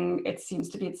basically the thing, it seems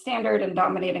to be its standard and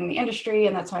dominating the industry,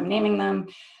 and that's why I'm naming them.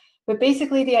 But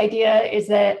basically the idea is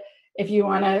that if you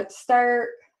want to start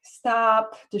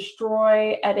stop,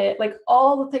 destroy, edit, like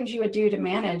all the things you would do to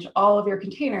manage all of your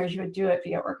containers, you would do it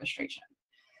via orchestration.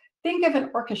 Think of an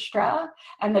orchestra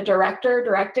and the director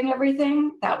directing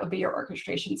everything, that would be your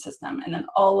orchestration system. And then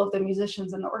all of the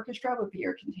musicians in the orchestra would be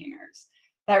your containers.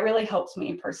 That really helps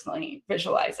me personally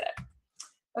visualize it.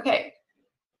 Okay,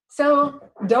 so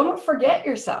don't forget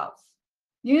yourself.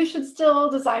 You should still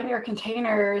design your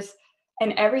containers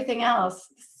and everything else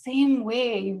the same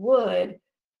way you would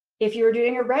if you were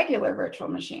doing a regular virtual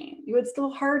machine. You would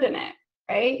still harden it,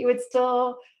 right? You would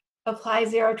still apply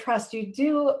zero trust. You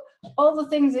do all the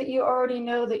things that you already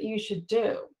know that you should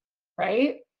do,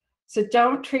 right? So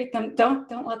don't treat them, don't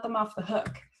let them off the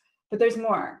hook. But there's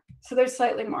more. So there's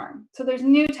slightly more. So there's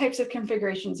new types of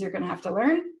configurations you're going to have to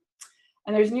learn.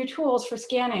 And there's new tools for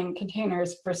scanning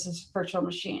containers versus virtual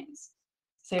machines.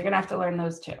 So you're going to have to learn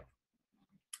those too.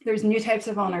 There's new types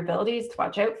of vulnerabilities to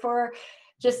watch out for.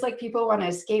 Just like people want to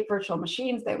escape virtual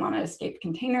machines, they want to escape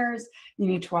containers. You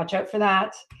need to watch out for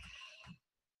that.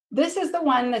 This is the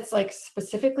one that's like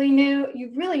specifically new.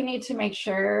 You really need to make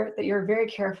sure that you're very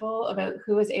careful about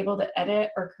who is able to edit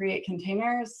or create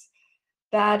containers.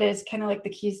 That is kind of like the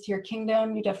keys to your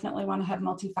kingdom. You definitely want to have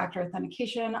multi-factor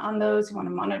authentication on those. You want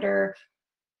to monitor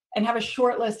and have a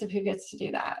short list of who gets to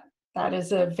do that. That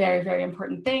is a very, very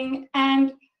important thing.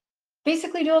 And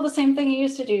basically do all the same thing you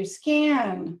used to do.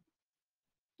 Scan,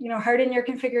 harden your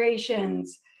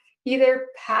configurations, either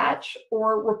patch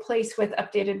or replace with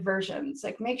updated versions.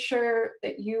 Like make sure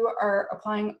that you are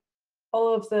applying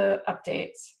all of the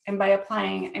updates. And by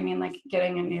applying, I mean like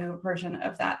getting a new version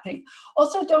of that thing.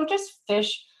 Also, don't just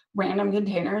fish random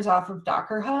containers off of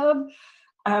Docker Hub.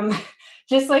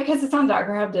 Just like because it's on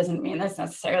Docker Hub doesn't mean that's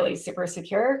necessarily super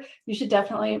secure. You should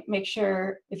definitely make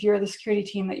sure if you're the security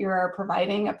team that you are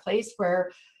providing a place where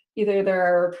either there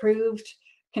are approved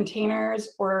containers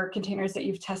or containers that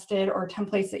you've tested or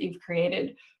templates that you've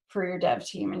created for your dev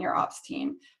team and your ops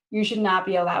team. You should not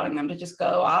be allowing them to just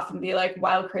go off and be like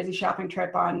wild, crazy shopping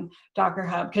trip on Docker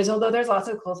Hub. Because although there's lots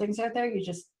of cool things out there, you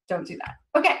just don't do that.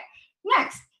 Okay,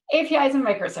 next, APIs and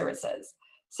microservices.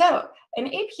 So an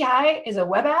API is a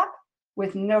web app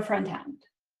with no front end.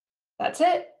 That's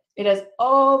it. It has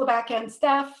all the back end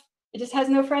stuff. It just has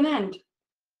no front end.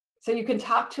 So you can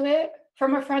talk to it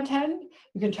from a front end.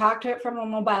 You can talk to it from a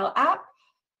mobile app.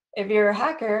 If you're a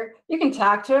hacker, you can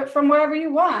talk to it from wherever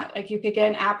you want. Like you could get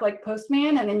an app like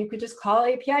Postman, and then you could just call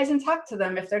APIs and talk to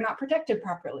them if they're not protected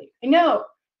properly. I know,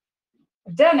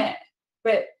 I've done it,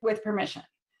 but with permission.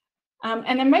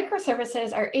 And then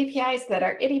microservices are APIs that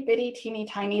are itty bitty, teeny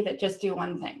tiny that just do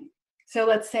one thing. So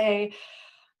let's say,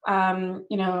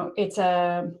 it's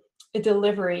a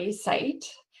delivery site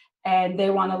and they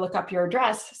want to look up your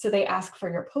address. So they ask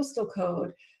for your postal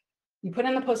code. You put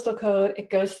in the postal code, it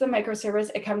goes to the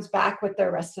microservice, it comes back with the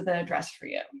rest of the address for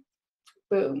you.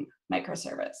 Boom,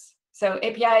 microservice. So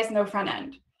APIs, no front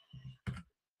end.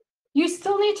 You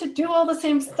still need to do all the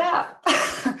same stuff.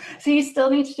 So you still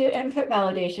need to do input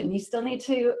validation. You still need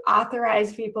to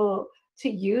authorize people to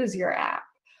use your app.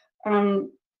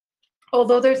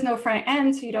 Although there's no front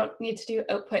end, so you don't need to do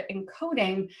output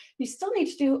encoding, you still need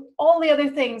to do all the other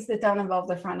things that don't involve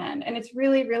the front end. And it's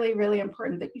really, really, really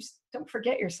important that you don't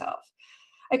forget yourself.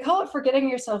 I call it forgetting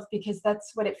yourself because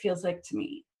that's what it feels like to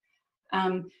me.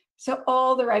 So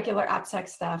all the regular AppSec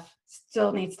stuff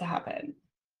still needs to happen.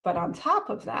 But on top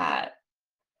of that,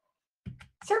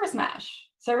 Service Mesh.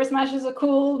 Service Mesh is a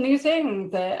cool new thing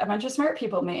that a bunch of smart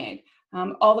people made.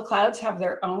 All the clouds have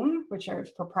their own, which are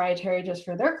proprietary just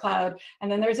for their cloud. And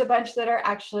then there's a bunch that are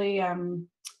actually,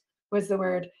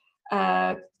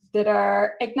 that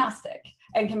are agnostic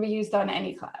and can be used on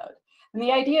any cloud. And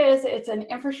the idea is it's an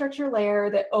infrastructure layer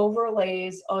that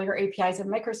overlays all your APIs and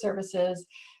microservices,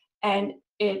 and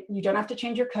you don't have to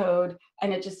change your code,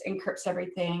 and it just encrypts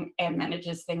everything and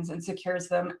manages things and secures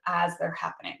them as they're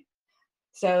happening.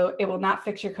 So it will not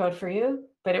fix your code for you,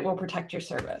 but it will protect your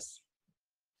service.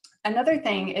 Another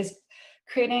thing is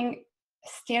creating a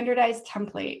standardized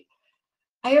template.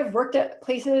 I have worked at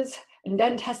places and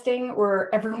done testing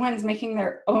where everyone's making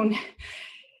their own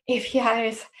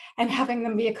APIs and having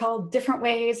them be called different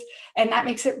ways. And that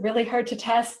makes it really hard to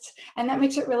test. And that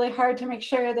makes it really hard to make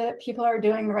sure that people are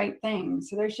doing the right thing.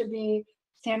 So there should be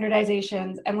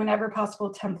standardizations and whenever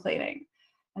possible, templating.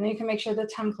 And then you can make sure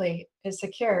the template is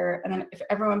secure. And then if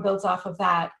everyone builds off of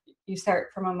that, you start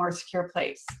from a more secure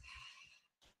place.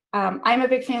 I'm a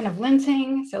big fan of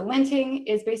linting. So linting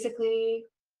is basically,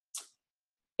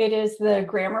 it is the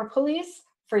grammar police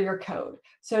for your code.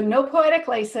 So no poetic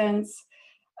license.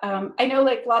 I know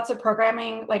like lots of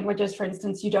programming languages, for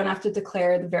instance, you don't have to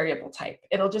declare the variable type.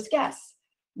 It'll just guess.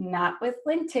 Not with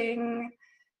linting.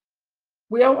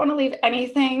 We don't want to leave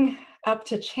anything up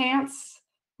to chance.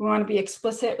 We want to be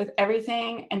explicit with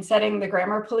everything and setting the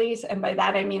grammar police. And by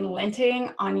that, I mean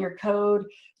linting on your code.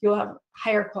 You'll have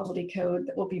higher quality code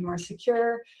that will be more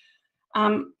secure.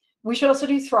 We should also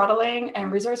do throttling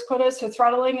and resource quotas. So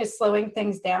throttling is slowing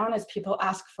things down as people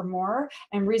ask for more.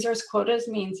 And resource quotas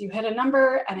means you hit a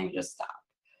number and you just stop.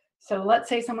 So let's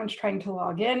say someone's trying to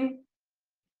log in,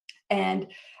 and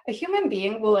a human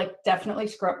being will like definitely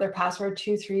screw up their password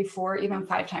 2, 3, 4, even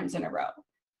 5 times in a row.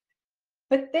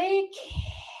 But they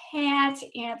can't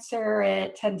answer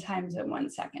it 10 times in 1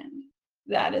 second.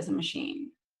 That is a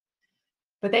machine.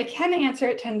 But they can answer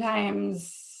it 10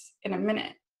 times in a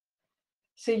minute.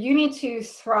 So you need to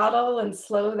throttle and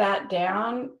slow that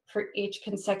down for each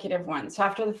consecutive one. So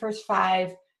after the first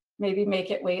 5, maybe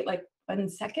make it wait like 1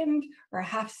 second or a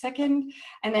half second,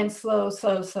 and then slow,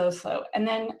 slow, slow, slow. And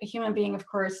then a human being, of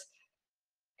course,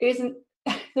 isn't,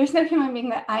 there's no human being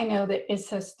that I know that is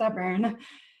so stubborn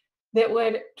that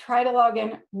would try to log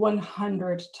in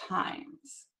 100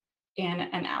 times in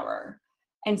an hour.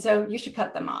 And so you should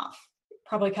cut them off.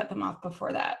 Probably cut them off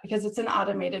before that, because it's an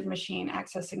automated machine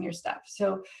accessing your stuff.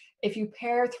 So if you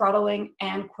pair throttling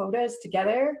and quotas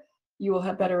together, you will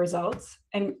have better results.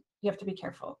 And you have to be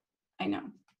careful, I know,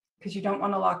 because you don't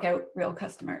want to lock out real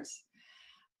customers.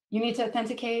 You need to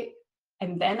authenticate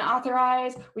and then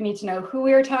authorize. We need to know who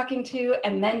we are talking to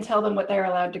and then tell them what they're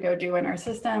allowed to go do in our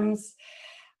systems.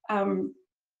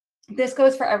 This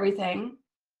goes for everything.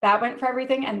 That went for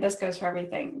everything, and this goes for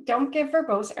everything. Don't give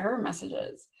verbose error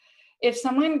messages. If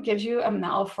someone gives you a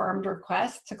malformed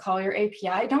request to call your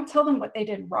API, don't tell them what they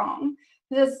did wrong.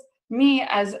 Because me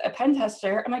as a pen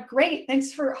tester, I'm like, great,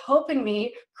 thanks for helping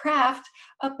me craft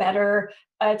a better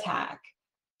attack.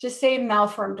 Just say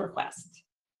malformed request.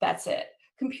 That's it.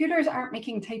 Computers aren't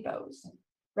making typos,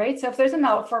 right? So if there's a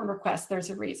malformed request, there's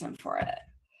a reason for it.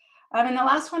 And the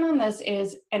last one on this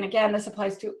is, and again, this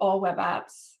applies to all web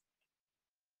apps.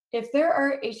 If there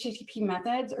are HTTP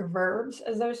methods or verbs,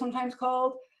 as they're sometimes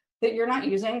called, that you're not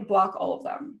using, block all of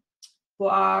them.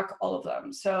 Block all of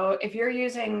them. So if you're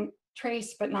using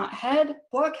trace but not head,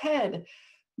 block head.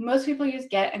 Most people use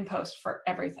get and post for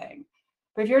everything.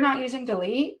 But if you're not using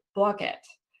delete, block it.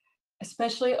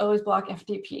 Especially always block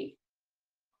FTP.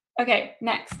 Okay,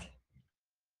 next.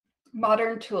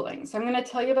 Modern tooling. So I'm going to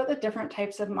tell you about the different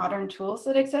types of modern tools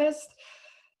that exist.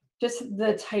 Just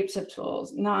the types of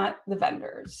tools, not the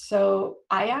vendors. So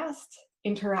IAST,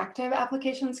 interactive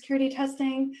application security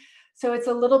testing. So it's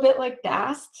a little bit like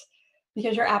DAST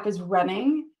because your app is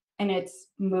running and it's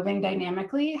moving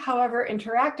dynamically. However,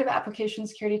 interactive application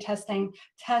security testing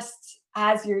tests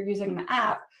as you're using the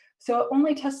app. So it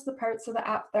only tests the parts of the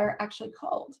app that are actually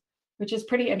called, which is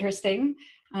pretty interesting.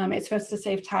 It's supposed to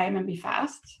save time and be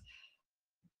fast.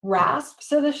 RASP,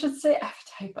 so this should say, I have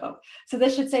a typo. So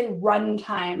this should say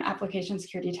runtime application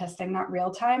security testing, not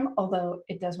real time, although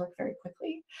it does work very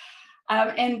quickly.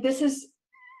 And this is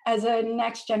as a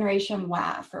next generation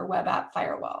WAF or web app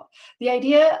firewall. The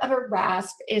idea of a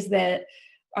RASP is that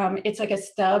it's like a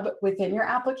stub within your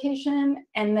application,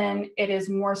 and then it is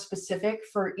more specific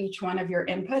for each one of your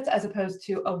inputs, as opposed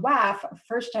to a WAF, a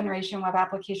first generation web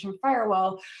application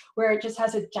firewall, where it just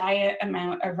has a giant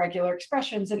amount of regular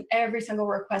expressions and every single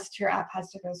request to your app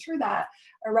has to go through that.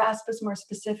 A RASP is more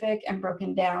specific and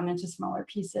broken down into smaller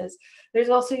pieces. There's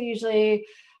also usually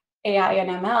AI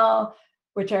and ML,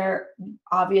 which are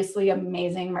obviously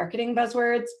amazing marketing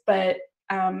buzzwords, but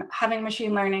having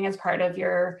machine learning as part of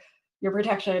your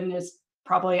protection is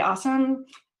probably awesome.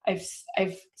 I've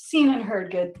seen and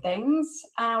heard good things.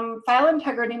 File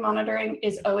integrity monitoring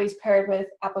is always paired with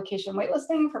application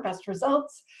waitlisting for best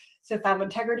results. So file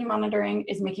integrity monitoring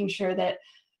is making sure that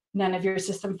none of your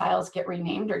system files get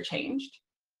renamed or changed.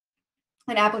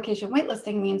 And application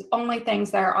waitlisting means only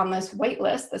things that are on this wait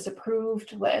list, this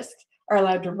approved list, are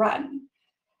allowed to run.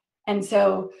 And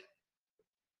so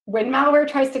when malware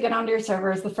tries to get onto your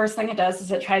servers, the first thing it does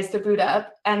is it tries to boot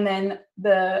up, and then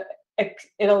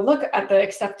it'll look at the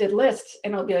accepted list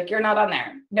and it'll be like, you're not on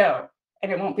there, no,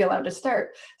 and it won't be allowed to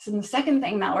start. So the second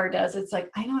thing malware does, it's like,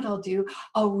 I know what I'll do.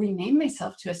 I'll rename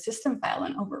myself to a system file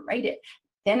and overwrite it.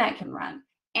 Then I can run.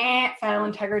 And file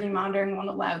integrity monitoring won't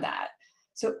allow that.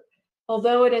 So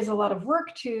although it is a lot of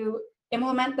work to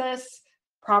implement this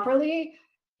properly,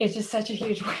 it's just such a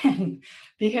huge win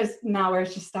because malware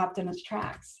is just stopped in its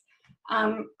tracks.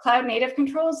 Cloud native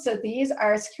controls. So these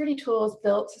are security tools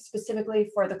built specifically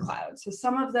for the cloud. So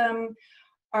some of them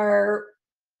are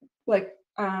like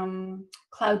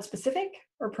cloud specific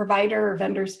or provider or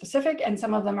vendor specific, and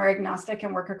some of them are agnostic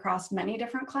and work across many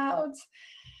different clouds.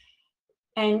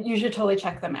 And you should totally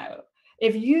check them out.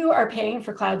 If you are paying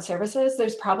for cloud services,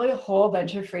 there's probably a whole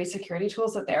bunch of free security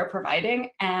tools that they're providing,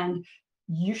 and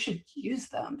you should use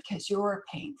them because you're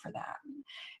paying for them.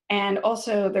 And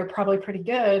also, they're probably pretty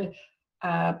good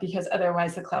because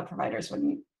otherwise the cloud providers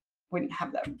wouldn't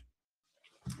have them.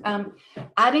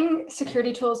 Adding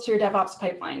security tools to your DevOps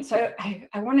pipeline. So I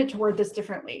wanted to word this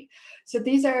differently. So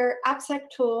these are AppSec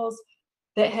tools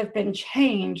that have been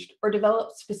changed or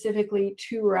developed specifically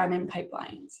to run in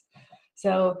pipelines.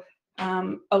 So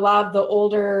a lot of the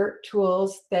older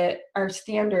tools that are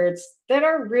standards that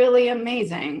are really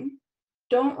amazing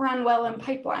don't run well in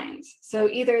pipelines. So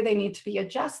either they need to be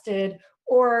adjusted,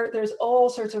 or there's all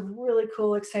sorts of really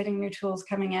cool, exciting new tools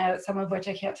coming out, some of which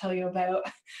I can't tell you about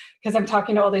because I'm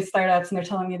talking to all these startups and they're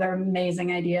telling me they're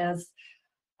amazing ideas.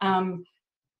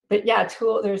 But yeah,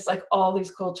 there's like all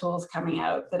these cool tools coming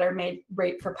out that are made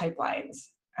great for pipelines.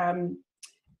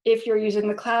 If you're using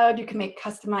the cloud, you can make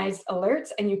customized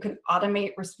alerts and you can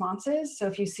automate responses. So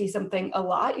if you see something a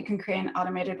lot, you can create an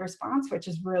automated response, which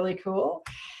is really cool.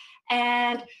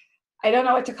 And I don't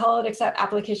know what to call it except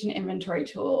application inventory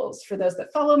tools. For those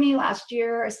that follow me, last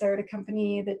year I started a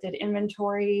company that did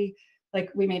inventory. Like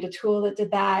we made a tool that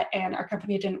did that, and our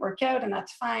company didn't work out, and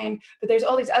that's fine. But there's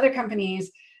all these other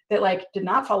companies that like did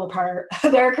not fall apart.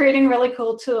 They're creating really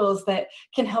cool tools that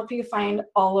can help you find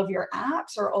all of your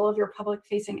apps or all of your public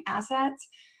facing assets,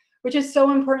 which is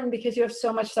so important because you have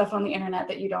so much stuff on the internet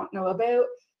that you don't know about,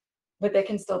 but that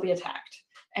can still be attacked.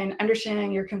 And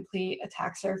understanding your complete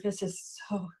attack surface is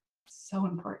so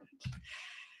important.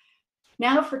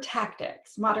 Now for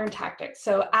tactics, modern tactics.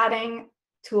 So adding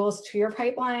tools to your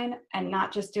pipeline and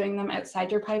not just doing them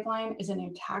outside your pipeline is a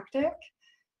new tactic.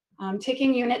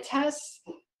 Taking unit tests,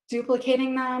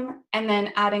 duplicating them, and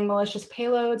then adding malicious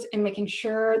payloads and making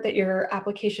sure that your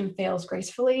application fails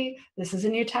gracefully. This is a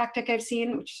new tactic I've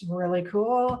seen, which is really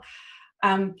cool.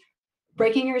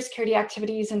 Breaking your security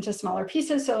activities into smaller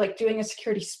pieces. So like doing a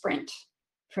security sprint,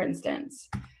 for instance.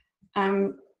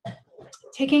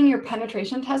 Taking your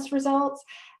penetration test results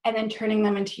and then turning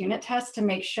them into unit tests to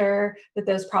make sure that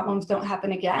those problems don't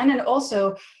happen again. And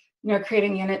also,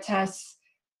 creating unit tests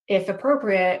if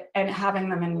appropriate and having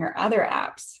them in your other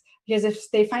apps. Because if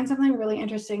they find something really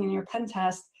interesting in your pen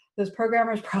test, those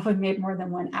programmers probably made more than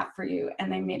one app for you,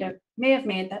 and they may have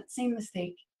made that same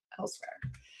mistake elsewhere.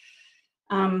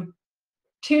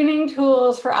 Tuning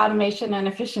tools for automation and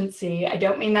efficiency. I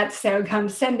don't mean that to sound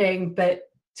condescending, but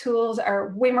tools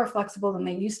are way more flexible than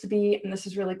they used to be, and this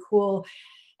is really cool.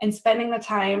 And spending the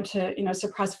time to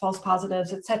suppress false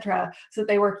positives, etc., so that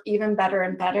they work even better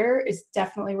and better is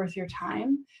definitely worth your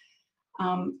time.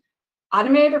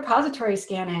 Automated repository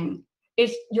scanning.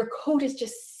 Your code is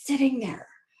just sitting there,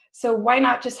 so why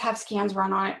not just have scans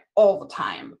run on it all the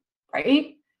time,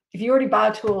 right? If you already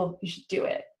bought a tool, you should do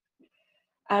it.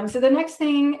 So the next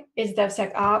thing is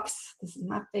DevSecOps. This is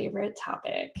my favorite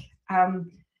topic.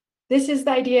 This is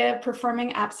the idea of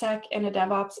performing AppSec in a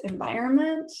DevOps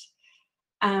environment.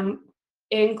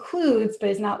 It includes, but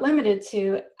is not limited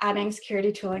to, adding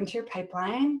security tooling to your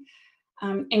pipeline,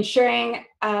 ensuring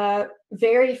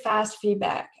very fast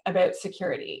feedback about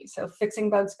security. So fixing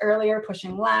bugs earlier,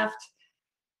 pushing left,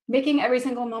 making every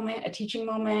single moment a teaching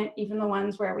moment, even the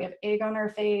ones where we have egg on our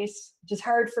face, which is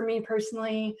hard for me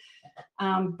personally,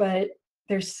 but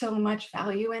there's so much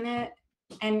value in it.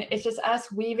 And it's just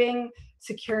us weaving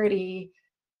security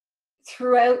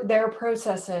throughout their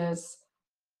processes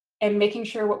and making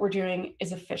sure what we're doing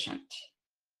is efficient.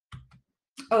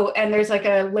 Oh, and there's like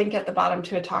a link at the bottom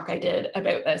to a talk I did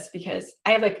about this because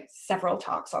I have like several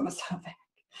talks on this topic.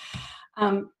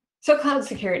 So cloud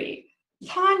security.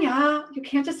 Tanya, you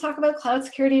can't just talk about cloud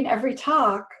security in every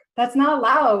talk. That's not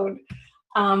allowed.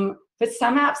 But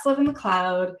some apps live in the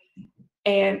cloud.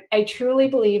 And I truly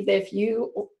believe that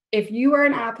if you are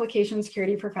an application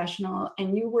security professional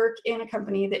and you work in a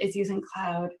company that is using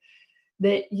cloud,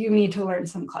 that you need to learn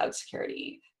some cloud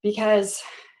security. Because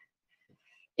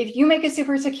if you make a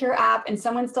super secure app and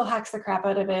someone still hacks the crap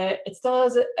out of it, it still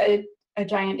has a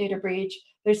giant data breach,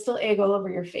 there's still egg all over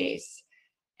your face.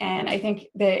 And I think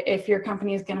that if your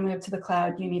company is going to move to the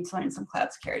cloud, you need to learn some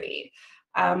cloud security.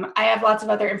 I have lots of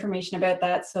other information about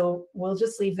that, so we'll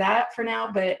just leave that for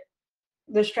now. But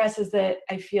the stress is that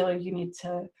I feel you need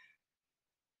to,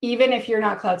 even if you're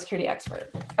not cloud security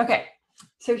expert. Okay,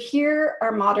 so here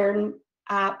are modern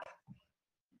app.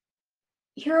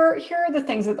 Here are the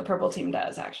things that the purple team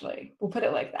does, actually. We'll put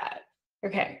it like that.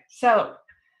 Okay, so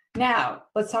now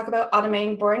let's talk about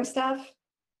automating boring stuff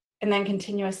and then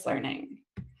continuous learning.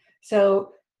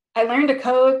 So I learned to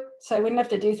code so I wouldn't have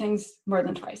to do things more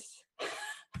than twice.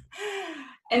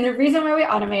 And the reason why we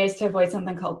automate is to avoid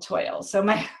something called toil. So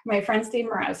my friend Steve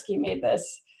Morawski made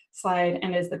this slide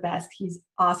and is the best. He's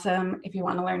awesome. If you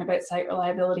want to learn about site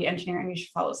reliability engineering, you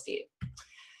should follow Steve.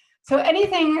 So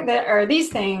anything that are these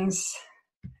things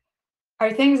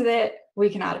are things that we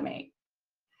can automate.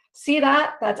 See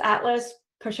that? That's Atlas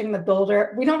pushing the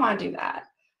builder. We don't want to do that.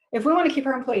 If we want to keep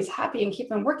our employees happy and keep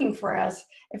them working for us,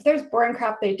 if there's boring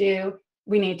crap they do,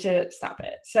 we need to stop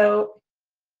it. So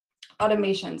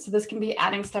automation. So this can be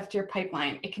adding stuff to your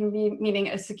pipeline. It can be meaning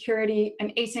an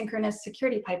asynchronous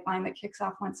security pipeline that kicks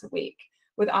off once a week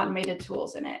with automated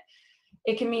tools in it.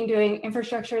 It can mean doing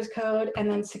infrastructure as code and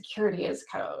then security as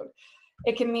code.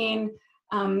 It can mean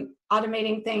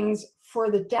automating things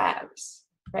for the devs,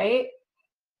 right?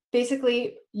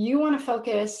 Basically, you want to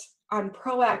focus on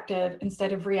proactive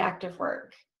instead of reactive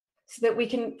work, so that we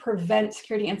can prevent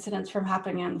security incidents from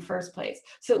happening in the first place,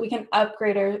 so that we can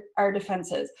upgrade our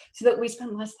defenses, so that we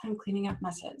spend less time cleaning up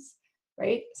messes,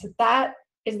 right? So that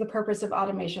is the purpose of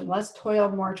automation: less toil,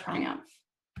 more triumph.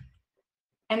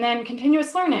 And then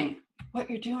continuous learning, what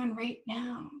you're doing right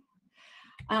now.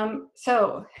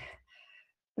 So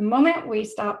the moment we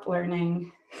stop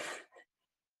learning,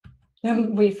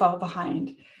 then we fall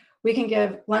behind. We can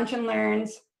give lunch and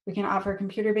learns. We can offer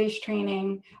computer-based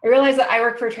training. I realize that I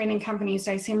work for a training company,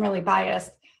 so I seem really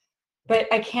biased,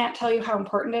 but I can't tell you how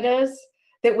important it is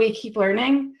that we keep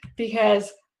learning,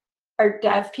 because our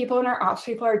dev people and our ops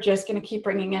people are just going to keep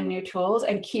bringing in new tools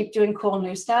and keep doing cool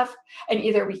new stuff. And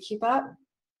either we keep up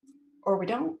or we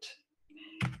don't.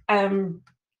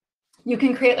 You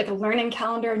can create like a learning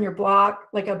calendar in your block,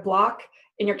 like a block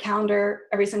in your calendar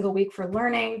every single week for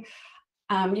learning.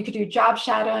 You could do job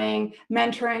shadowing,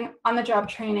 mentoring, on-the-job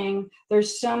training.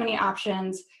 There's so many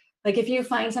options. Like if you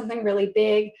find something really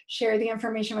big, share the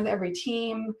information with every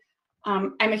team.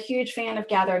 I'm a huge fan of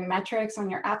gathering metrics on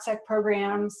your AppSec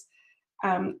programs,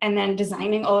 and then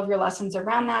designing all of your lessons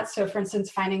around that. So for instance,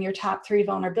 finding your top 3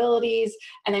 vulnerabilities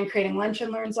and then creating lunch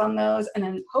and learns on those, and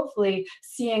then hopefully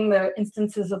seeing the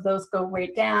instances of those go way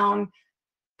down.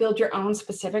 Build your own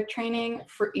specific training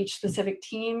for each specific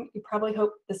team. You probably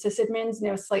hope the sysadmins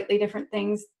know slightly different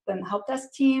things than the help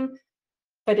desk team,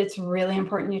 but it's really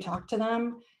important you talk to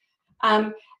them.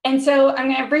 And so I'm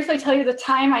going to briefly tell you the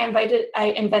time I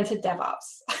invented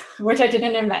DevOps, which I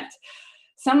didn't invent.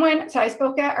 So I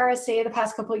spoke at RSA the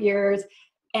past couple of years,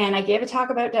 and I gave a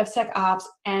talk about DevSecOps,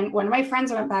 and one of my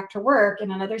friends went back to work in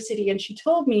another city, and she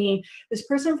told me this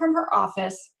person from her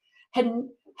office had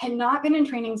not been in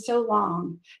training so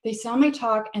long. They saw my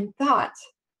talk and thought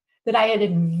that I had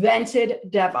invented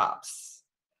DevOps.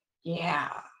 Yeah.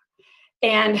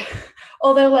 And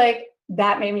although like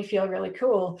that made me feel really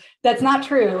cool, that's not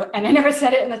true. And I never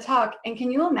said it in the talk. And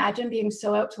can you imagine being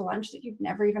so out to lunch that you've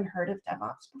never even heard of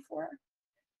DevOps before?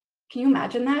 Can you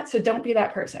imagine that? So don't be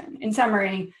that person. In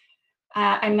summary,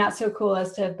 I'm not so cool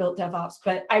as to have built DevOps,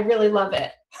 but I really love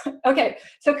it. Okay,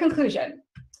 so conclusion.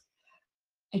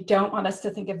 I don't want us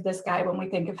to think of this guy when we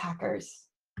think of hackers.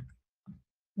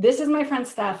 This is my friend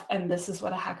Steph, and this is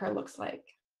what a hacker looks like.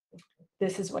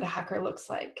 This is what a hacker looks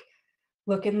like.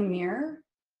 Look in the mirror.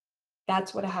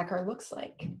 That's what a hacker looks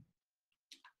like.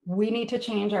 We need to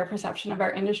change our perception of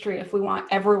our industry if we want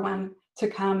everyone to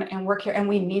come and work here, and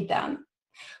we need them.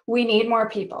 We need more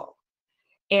people.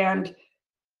 And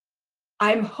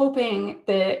I'm hoping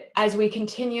that as we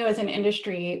continue as an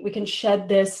industry, we can shed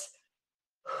this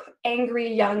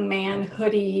angry young man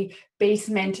hoodie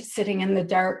basement sitting in the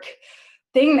dark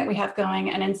thing that we have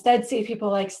going, and instead see people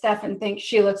like Steph and think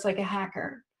she looks like a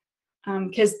hacker,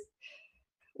 because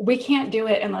we can't do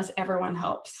it unless everyone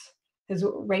helps, because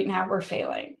right now we're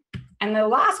failing. And the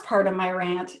last part of my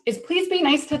rant is please be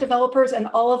nice to developers and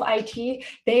all of IT.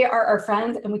 They are our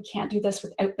friends, and we can't do this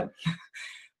without them.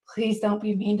 Please don't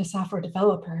be mean to software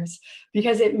developers,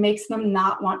 because it makes them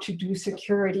not want to do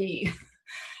security.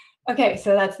 Okay,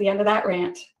 so that's the end of that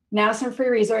rant. Now some free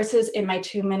resources in my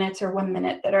 2 minutes or 1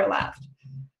 minute that are left.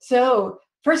 So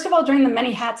first of all, join the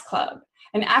Many Hats Club.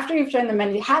 And after you've joined the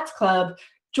Many Hats Club,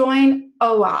 join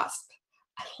OWASP.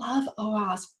 I love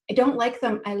OWASP. I don't like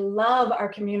them. I love our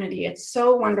community. It's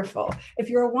so wonderful. If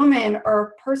you're a woman or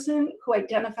a person who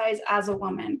identifies as a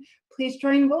woman, please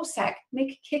join WOSEC.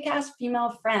 Make kick-ass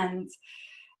female friends.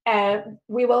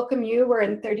 We welcome you. We're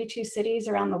in 32 cities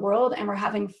around the world, and we're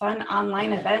having fun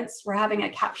online events. We're having a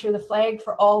capture the flag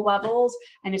for all levels,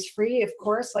 and it's free, of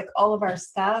course, like all of our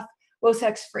stuff.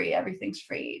 WOSEC's free. Everything's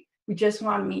free. We just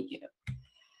want to meet you.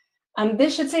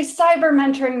 This should say Cyber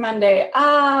Mentoring Monday.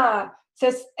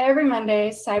 Says every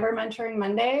Monday, Cyber Mentoring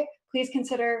Monday. Please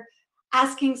consider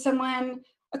asking someone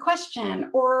a question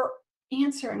or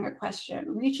answering a question,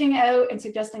 reaching out and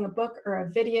suggesting a book or a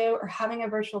video or having a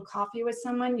virtual coffee with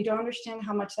someone. You don't understand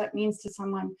how much that means to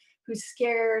someone who's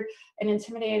scared and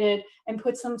intimidated and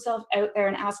puts themselves out there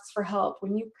and asks for help.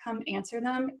 When you come answer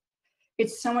them,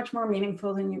 it's so much more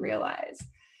meaningful than you realize.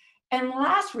 And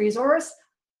last resource,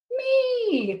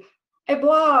 me. I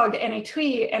blog and I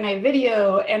tweet and I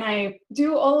video and I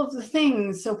do all of the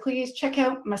things. So please check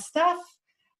out my stuff.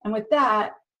 And with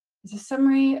that is a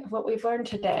summary of what we've learned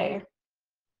today.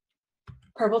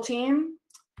 Purple Team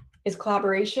is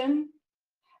collaboration.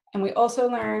 And we also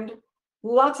learned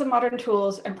lots of modern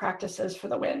tools and practices for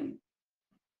the win.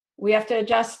 We have to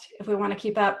adjust if we want to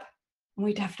keep up, and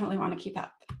we definitely want to keep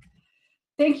up.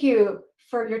 Thank you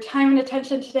for your time and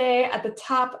attention today. At the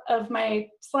top of my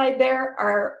slide there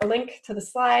are a link to the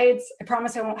slides. I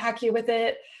promise I won't hack you with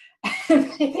it.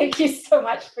 Thank you so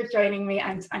much for joining me.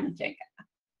 I'm Tanya Janca.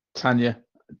 Tanya,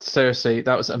 seriously,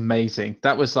 that was amazing.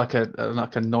 That was like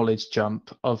a knowledge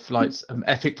jump of like some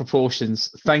epic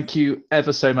proportions. Thank you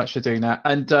ever so much for doing that.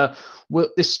 And this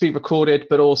will be recorded,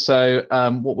 but also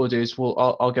what we'll do is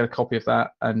I'll get a copy of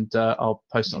that and I'll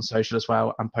post it on social as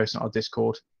well and post it on our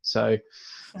Discord. So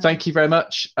thank you very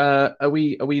much. Are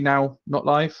we now not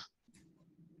live?